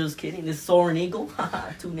 I'm just kidding. This is Soaring Eagle.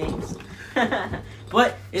 2 names.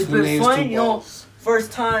 But it's Two been names, fun. two You know, balls.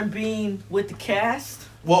 first time being with the cast.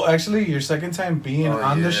 Well, actually, your second time being Oh,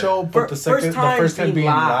 on the yeah. show, but the first time being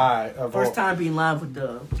live. First time being live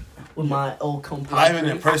with my old compadre. Live and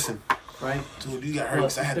in person. Right? Dude, you got hurt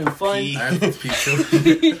because I had It's to been fun. pee. I have to pee too.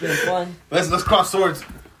 It's been fun. Let's cross swords.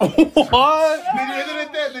 What? Did he end it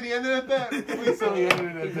at that? Did he end it at that? Please tell me he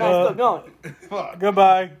ended it at that. Still going. Fuck.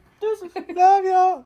 Goodbye. Love y'all.